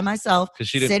by myself,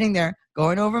 sitting there,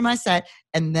 going over my set,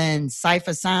 and then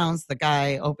Cypher Sounds, the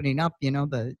guy opening up, you know,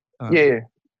 the DJ.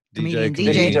 He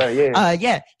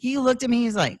looked at me.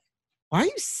 He's like, "Why are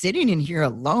you sitting in here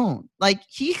alone?" Like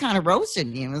he kind of roasted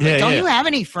me and was like, "Don't you have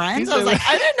any friends?" I was like,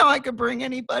 "I didn't know I could bring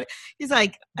anybody." He's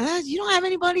like, "You don't have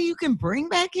anybody you can bring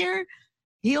back here?"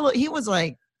 He was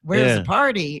like, "Where's the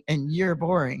party?" And you're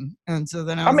boring. And so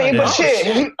then I mean, but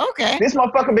shit, okay. This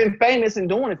motherfucker been famous and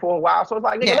doing it for a while, so it's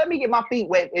like, nigga, let me get my feet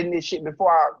wet in this shit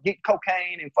before I get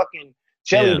cocaine and fucking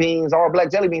jelly beans, all black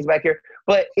jelly beans back here.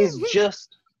 But it's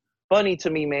just funny to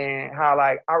me, man, how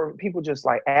like people just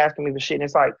like asking me the shit, and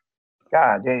it's like,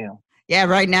 god damn. Yeah,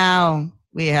 right now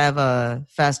we have a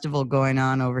festival going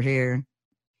on over here.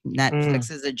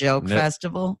 Netflix is a joke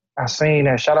festival. I seen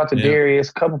that. Shout out to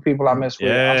Darius. A couple people I messed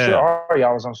with. I'm sure all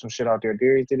y'all was on some shit out there.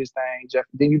 Darius did his thing. Jeff,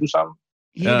 did you do something?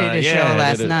 He did a show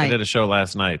last night. I did a show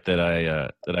last night that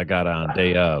I got on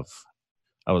day of.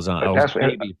 I was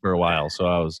baby for a while,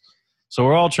 so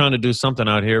we're all trying to do something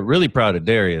out here. Really proud of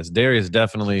Darius. Darius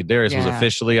was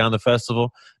officially on the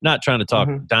festival. Not trying to talk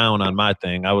down on my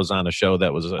thing. I was on a show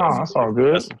that was that's all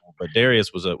good. Festival, but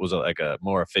Darius was like a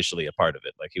more officially a part of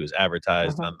it. Like he was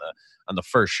advertised on the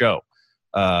first show.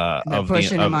 They're of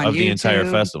pushing him on the entire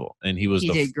YouTube. festival, and he was He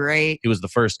did great. he was the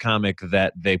first comic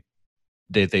that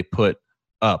they put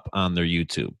up on their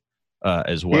YouTube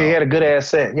as well. Yeah, he had a good ass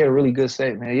set. He had a really good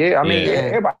set, man. Yeah, I mean, Yeah.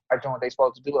 everybody doing what they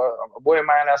supposed to do. A boy of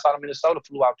mine outside of Minnesota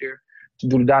flew out there to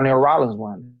do the Donnell Rollins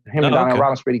one. Him and Donnell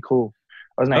Rollins pretty cool.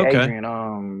 His name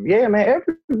Adrian. Yeah, man,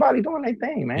 everybody doing their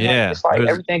thing, man. Yeah, it's like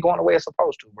everything going the way it's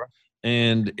supposed to, bro.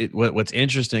 And what's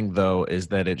interesting though is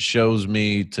that it shows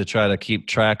me to try to keep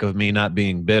track of me not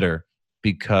being bitter,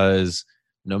 because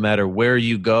no matter where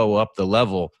you go up the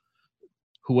level,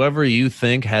 whoever you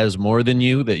think has more than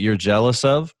you that you're jealous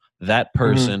of, that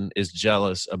person is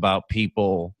jealous about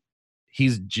people.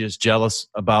 He's just jealous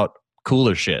about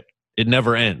cooler shit. It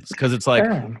never ends, because it's like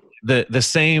the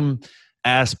same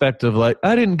aspect of like,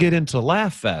 I didn't get into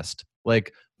Laugh Fest.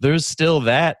 Like there's still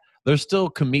that. There's still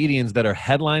comedians that are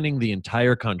headlining the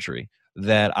entire country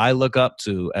that I look up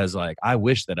to as like, I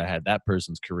wish that I had that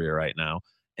person's career right now.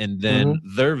 And then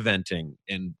they're venting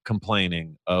and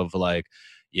complaining of like,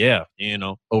 yeah, you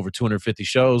know, over 250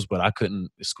 shows, but I couldn't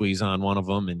squeeze on one of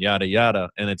them and yada, yada.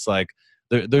 And it's like,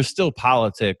 there's still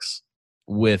politics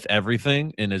with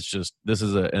everything. And it's just, this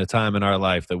is a time in our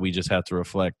life that we just have to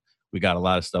reflect. We got a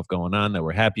lot of stuff going on that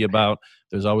we're happy about.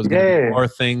 There's always going to be more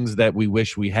things that we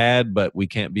wish we had, but we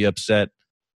can't be upset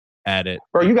at it.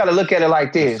 Bro, you got to look at it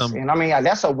like this. And I mean,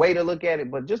 that's a way to look at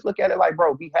it, but just look at it like,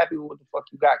 bro, be happy with what the fuck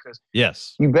you got.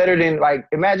 Because you better than, like,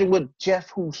 imagine what Jeff,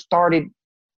 who started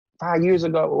 5 years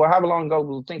ago, or however long ago,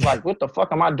 will think like, what the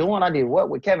fuck am I doing? I did what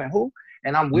with Kevin who?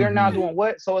 And we're now doing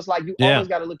what? So it's like, you always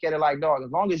got to look at it like, dog,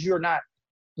 as long as you're not,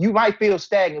 you might feel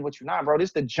stagnant, but you're not, bro.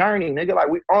 This the journey, nigga. Like,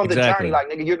 we on the journey. Like,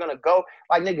 nigga, you're going to go.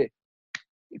 Like, nigga,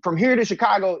 from here to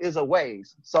Chicago is a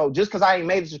ways. So just because I ain't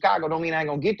made it to Chicago don't mean I ain't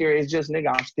going to get there. It's just,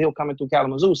 nigga, I'm still coming through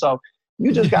Kalamazoo. So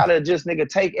you just got to just, nigga,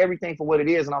 take everything for what it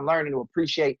is. And I'm learning to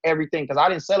appreciate everything, because I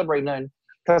didn't celebrate nothing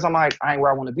because I'm like, I ain't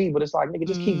where I want to be. But it's like, nigga,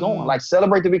 just keep going. Like,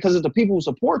 celebrate it, because it's the people who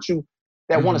support you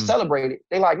that want to celebrate it.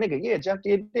 They like, nigga, yeah, Jeff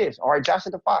did this. All right, Josh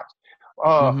at the Fox.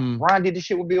 Ron did this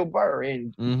shit with Bill Burr,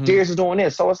 and Darius is doing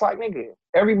this. So it's like, nigga,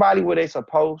 everybody where they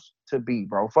supposed to be,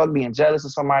 bro. Fuck being jealous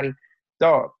of somebody.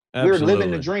 Dog, we're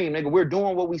living the dream, nigga. We're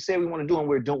doing what we said we want to do, and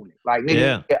we're doing it. Like,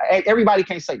 nigga, everybody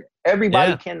can't say that.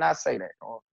 Everybody cannot say that,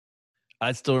 dog.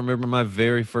 I still remember my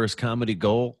very first comedy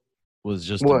goal was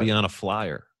just to be on a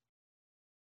flyer.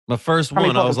 My first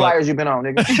one, I was like, how many fucking flyers you been on,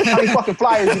 nigga? How many fucking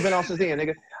flyers you been on since then,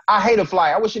 nigga? I hate a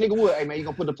flyer. I wish a nigga would. Hey, man, you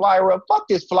gonna put the flyer up? Fuck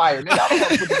this flyer, nigga. I don't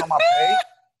want to put this on my page.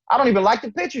 I don't even like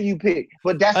the picture you picked.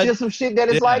 But that's just some shit that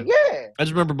is like, I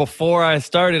just remember before I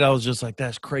started, I was just like,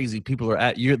 that's crazy. People are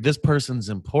at you. This person's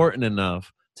important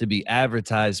enough to be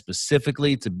advertised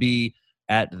specifically to be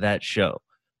at that show.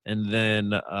 And then,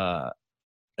 now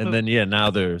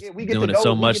they're doing it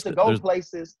so much. We get to go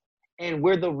places, and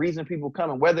we're the reason people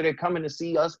coming, whether they're coming to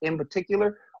see us in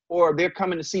particular, or they're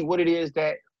coming to see what it is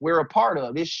that we're a part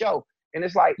of, this show. And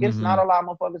it's like, it's not a lot of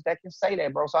motherfuckers that can say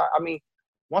that, bro. So, I mean,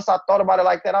 once I thought about it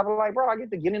like that, I was like, bro, I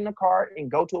get to get in the car and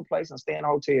go to a place and stay in a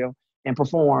hotel and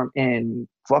perform and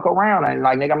fuck around. And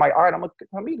like, nigga, I'm like, all right, I'm a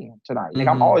comedian tonight. Nigga,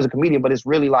 I'm always a comedian, but it's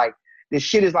really like, this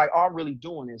shit is like, oh, I'm really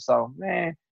doing it. So,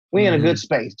 man, we in a good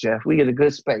space, Jeff. We in a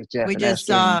good space, Jeff. We just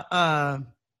saw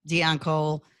Deion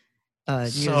Cole.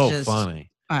 So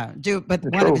funny. But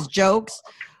one of his jokes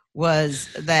was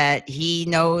that he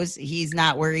knows he's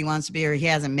not where he wants to be, or he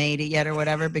hasn't made it yet or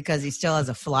whatever, because he still has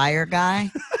a flyer guy.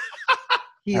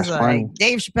 He's That's like, funny.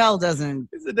 Dave Chappelle doesn't.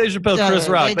 He's a Dave Chappelle, Chris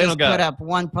Rock. They just put up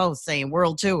one post saying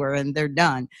world tour and they're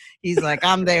done. He's like,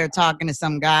 I'm there talking to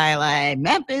some guy like,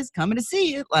 Memphis, coming to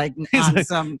see you. Like,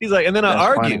 he's like, and then I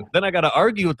argue. Funny. Then I got to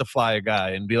argue with the flyer guy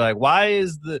and be like, why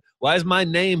is my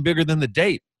name bigger than the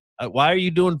date? Why are you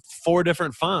doing 4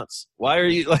 different fonts? Why are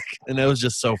you like? And it was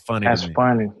just so funny. That's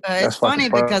funny. It's funny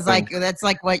because like that's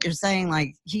like what you're saying.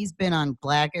 Like, he's been on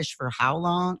Blackish for how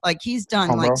long? Like, he's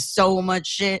done so much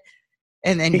shit,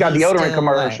 and then he got deodorant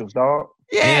commercials, dog.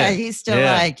 Yeah, he's still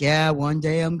like, one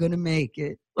day I'm gonna make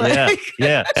it.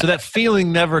 Yeah. So that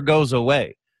feeling never goes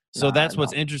away. So that's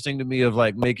what's interesting to me of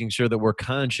like making sure that we're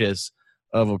conscious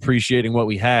of appreciating what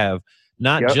we have,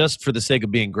 not just for the sake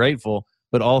of being grateful,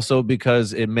 but also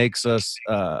because it makes us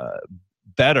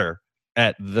better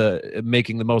at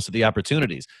making the most of the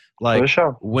opportunities. Like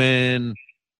when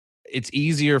it's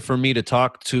easier for me to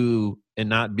talk to and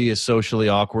not be a socially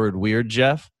awkward, weird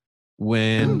Jeff,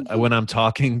 when I'm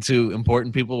talking to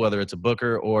important people, whether it's a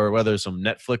booker or whether some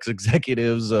Netflix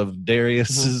executives of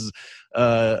Darius's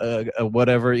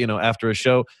whatever, after a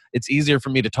show, it's easier for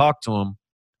me to talk to them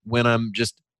when I'm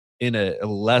just in a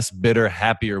less bitter,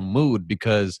 happier mood,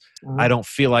 because I don't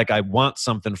feel like I want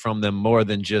something from them more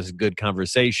than just good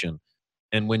conversation.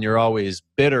 And when you're always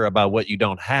bitter about what you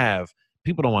don't have,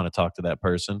 people don't want to talk to that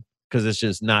person because it's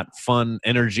just not fun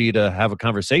energy to have a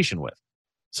conversation with.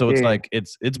 So it's like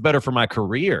it's better for my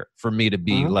career for me to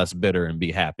be less bitter and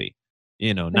be happy.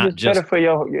 You know, not it's just better for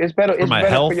your. It's better. for It's my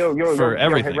better health, for your for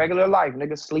everything. Your regular life,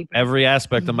 nigga. Sleep. Every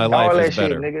aspect of my All life that is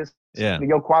better. shit, niggas. Yeah.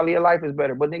 Your quality of life is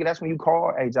better. But nigga, that's when you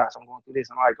call, hey Josh, I'm going through this.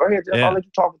 I'm like, go ahead, Jeff, Yeah. I'll let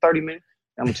you talk for 30 minutes.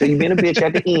 I'm gonna tell you being a bitch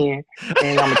at the end,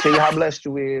 and I'm gonna tell you how blessed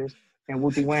you is, and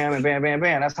wooty wham and bam bam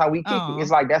bam. That's how we kick it.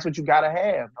 It's like that's what you gotta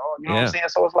have, dog. You know what I'm saying?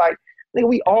 So it's like, nigga,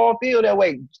 we all feel that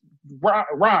way.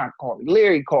 Ron called me,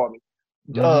 Larry called me,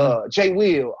 Jay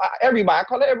Will, everybody. I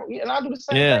call everybody, and I do the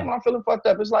same thing when I'm feeling fucked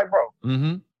up. It's like,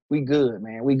 bro, we good,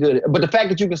 man. We good. But the fact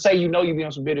that you can say you know you be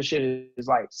on some bitter shit is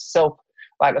like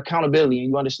accountability,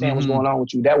 and you understand what's going on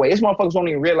with you that way. It's motherfuckers don't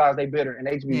even realize they bitter, and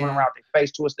they just be running around with their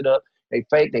face twisted up. They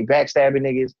fake, they backstabbing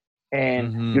niggas,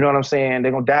 and you know what I'm saying?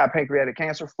 They're gonna die of pancreatic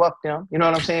cancer. Fuck them. You know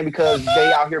what I'm saying? Because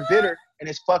they out here bitter, and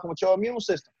it's fucking with your immune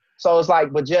system. So it's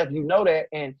like, but Jeff, you know that,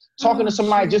 and talking to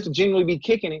somebody just to genuinely be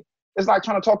kicking it, it's like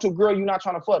trying to talk to a girl you're not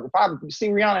trying to fuck. If I see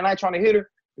Rihanna and I ain't trying to hit her,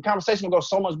 the conversation will go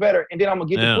so much better, and then I'm gonna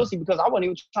get the pussy because I wasn't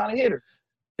even trying to hit her.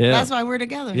 Yeah. That's why we're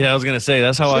together. Yeah, I was gonna say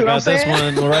that's how I got this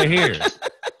one right here.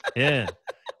 Yeah,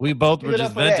 we both were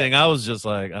just venting. I was just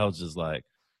like,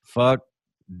 fuck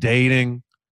dating.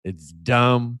 It's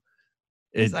dumb.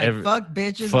 It's like fuck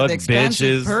bitches fuck with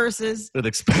expensive bitches purses. With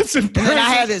expensive purses. And then I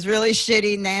have this really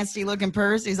shitty, nasty looking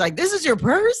purse. He's like, "This is your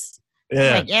purse?" Yeah.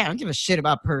 I'm like, yeah, I don't give a shit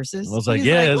about purses. I was like, He's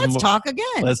yeah, let's talk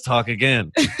again. Let's talk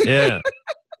again. Yeah.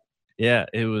 Yeah,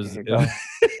 it was.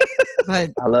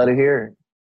 But I love to hear it.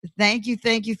 Thank you.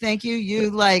 You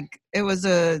like, it was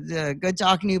a good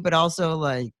talking to you, but also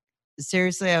like,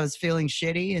 seriously, I was feeling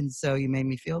shitty, and so you made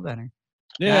me feel better.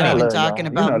 Yeah, not even talking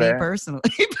about me personally,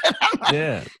 but I'm like,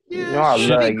 yeah, you know, I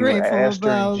should be grateful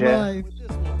about life.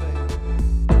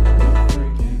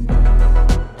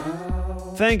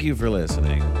 Thank you for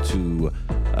listening to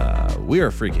We Are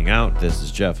Freaking Out. This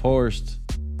is Jeff Horst.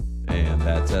 And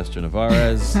that's Esther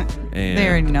Navarez. And they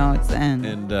already know it's the end.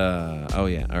 And, oh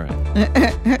yeah, all right.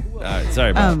 All right,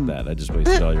 sorry about that. I just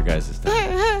wasted all your guys'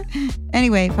 time.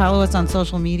 Anyway, follow us on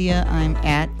social media. I'm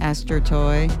at Esther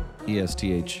Toy.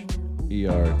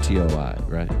 ESTHERTOI,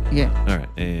 right? Yeah. All right.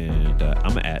 And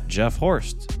I'm at Jeff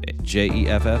Horst.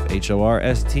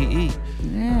 JEFFHORSTE.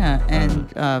 Yeah.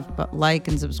 And like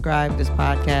and subscribe this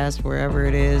podcast wherever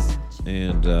it is.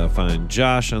 And find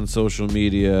Josh on social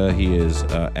media. He is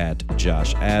at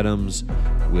Josh Adams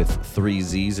with 3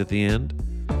 Z's at the end.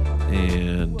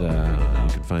 And you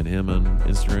can find him on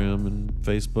Instagram and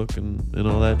Facebook and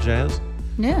all that jazz.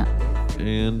 Yeah.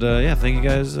 And thank you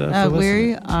guys for listening.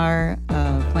 We are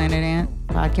Planet Ant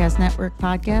Podcast Network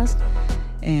podcast.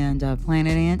 And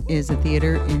Planet Ant is a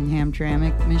theater in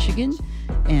Hamtramck, Michigan.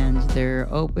 And they're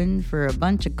open for a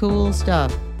bunch of cool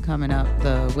stuff coming up.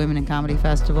 The Women in Comedy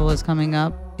Festival is coming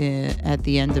up at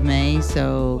the end of May.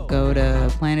 So go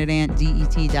to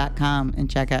planetantdet.com and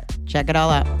check it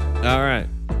all out. All right.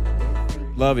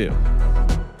 Love you.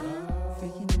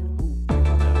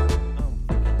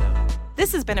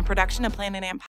 This has been a production of Planet Ant